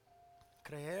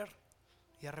creer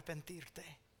y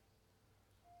arrepentirte.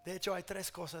 De hecho, hay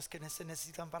 3 cosas que se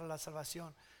necesitan para la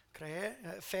salvación: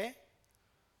 creer, fe,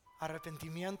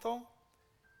 arrepentimiento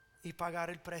y pagar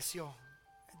el precio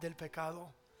del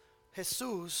pecado.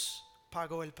 Jesús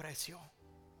pagó el precio.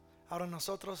 Ahora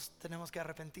nosotros tenemos que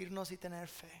arrepentirnos y tener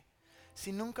fe.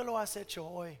 Si nunca lo has hecho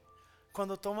hoy,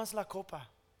 cuando tomas la copa,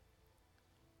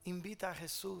 invita a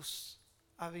Jesús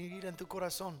a vivir en tu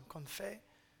corazón con fe.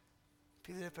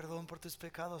 Pídele perdón por tus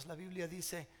pecados. La Biblia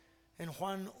dice en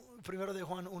 1 de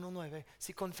Juan 1:9: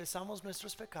 si confesamos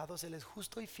nuestros pecados, Él es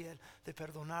justo y fiel de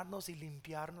perdonarnos y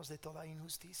limpiarnos de toda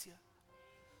injusticia.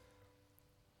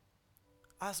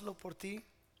 Hazlo por ti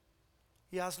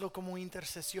y hazlo como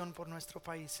intercesión por nuestro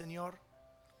país. Señor,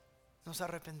 nos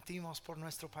arrepentimos por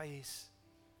nuestro país.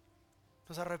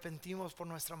 Nos arrepentimos por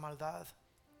nuestra maldad.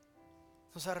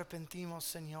 Nos arrepentimos,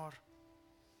 Señor,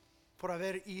 por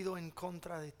haber ido en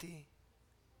contra de ti,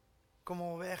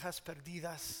 como ovejas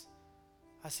perdidas,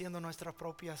 haciendo nuestras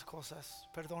propias cosas.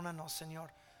 Perdónanos,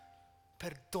 Señor.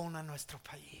 Perdona nuestro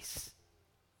país.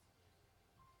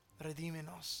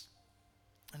 Redímenos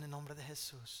en el nombre de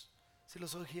Jesús. Si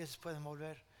los ojos pueden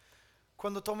volver.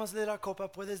 Cuando tomas de la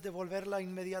copa, puedes devolverla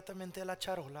inmediatamente a la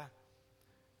charola.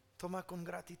 Toma con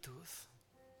gratitud.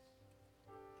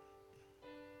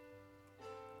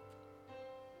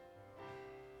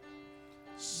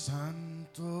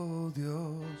 Santo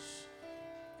Dios,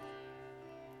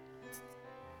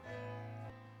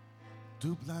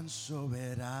 tu plan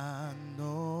soberano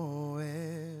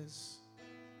es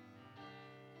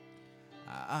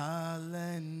al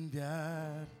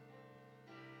enviar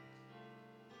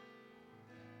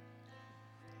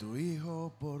tu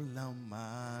Hijo por la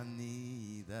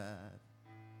humanidad.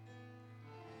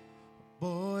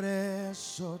 Por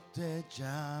eso te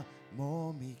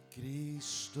llamo mi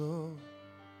Cristo,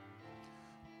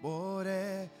 por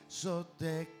eso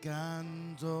te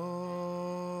canto.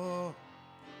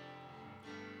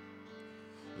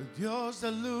 Dios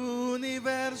del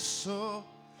universo,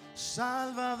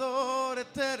 Salvador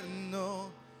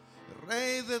eterno,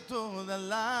 Rey de toda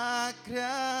la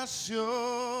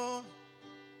creación,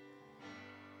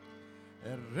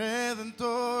 el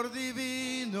Redentor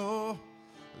divino,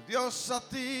 Dios, a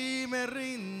ti me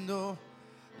rindo,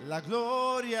 la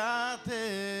gloria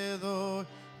te doy.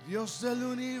 Dios del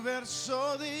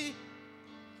universo,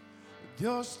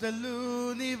 Dios del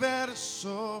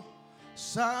universo,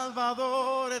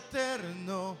 Salvador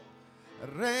eterno,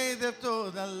 Rey de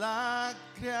toda la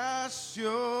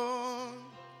creación,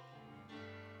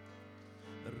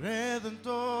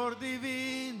 Redentor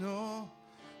divino,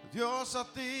 Dios,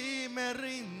 a ti me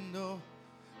rindo,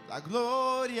 la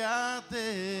gloria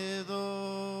te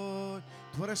doy.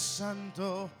 Tú eres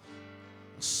santo,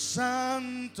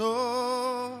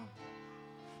 santo,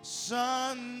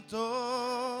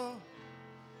 santo,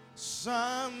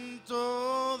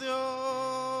 santo Dios,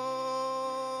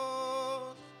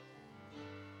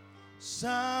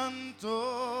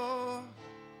 santo,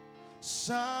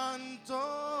 santo,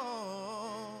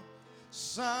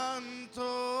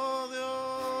 santo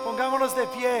Dios. Pongámonos de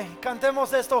pie,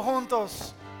 cantemos esto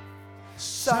juntos.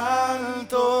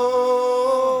 Santo,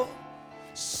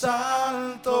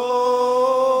 santo,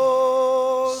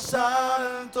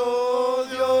 santo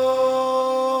Dios.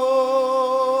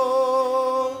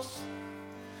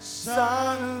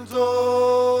 Santo,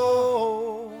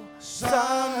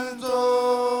 santo,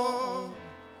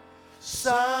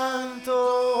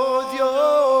 santo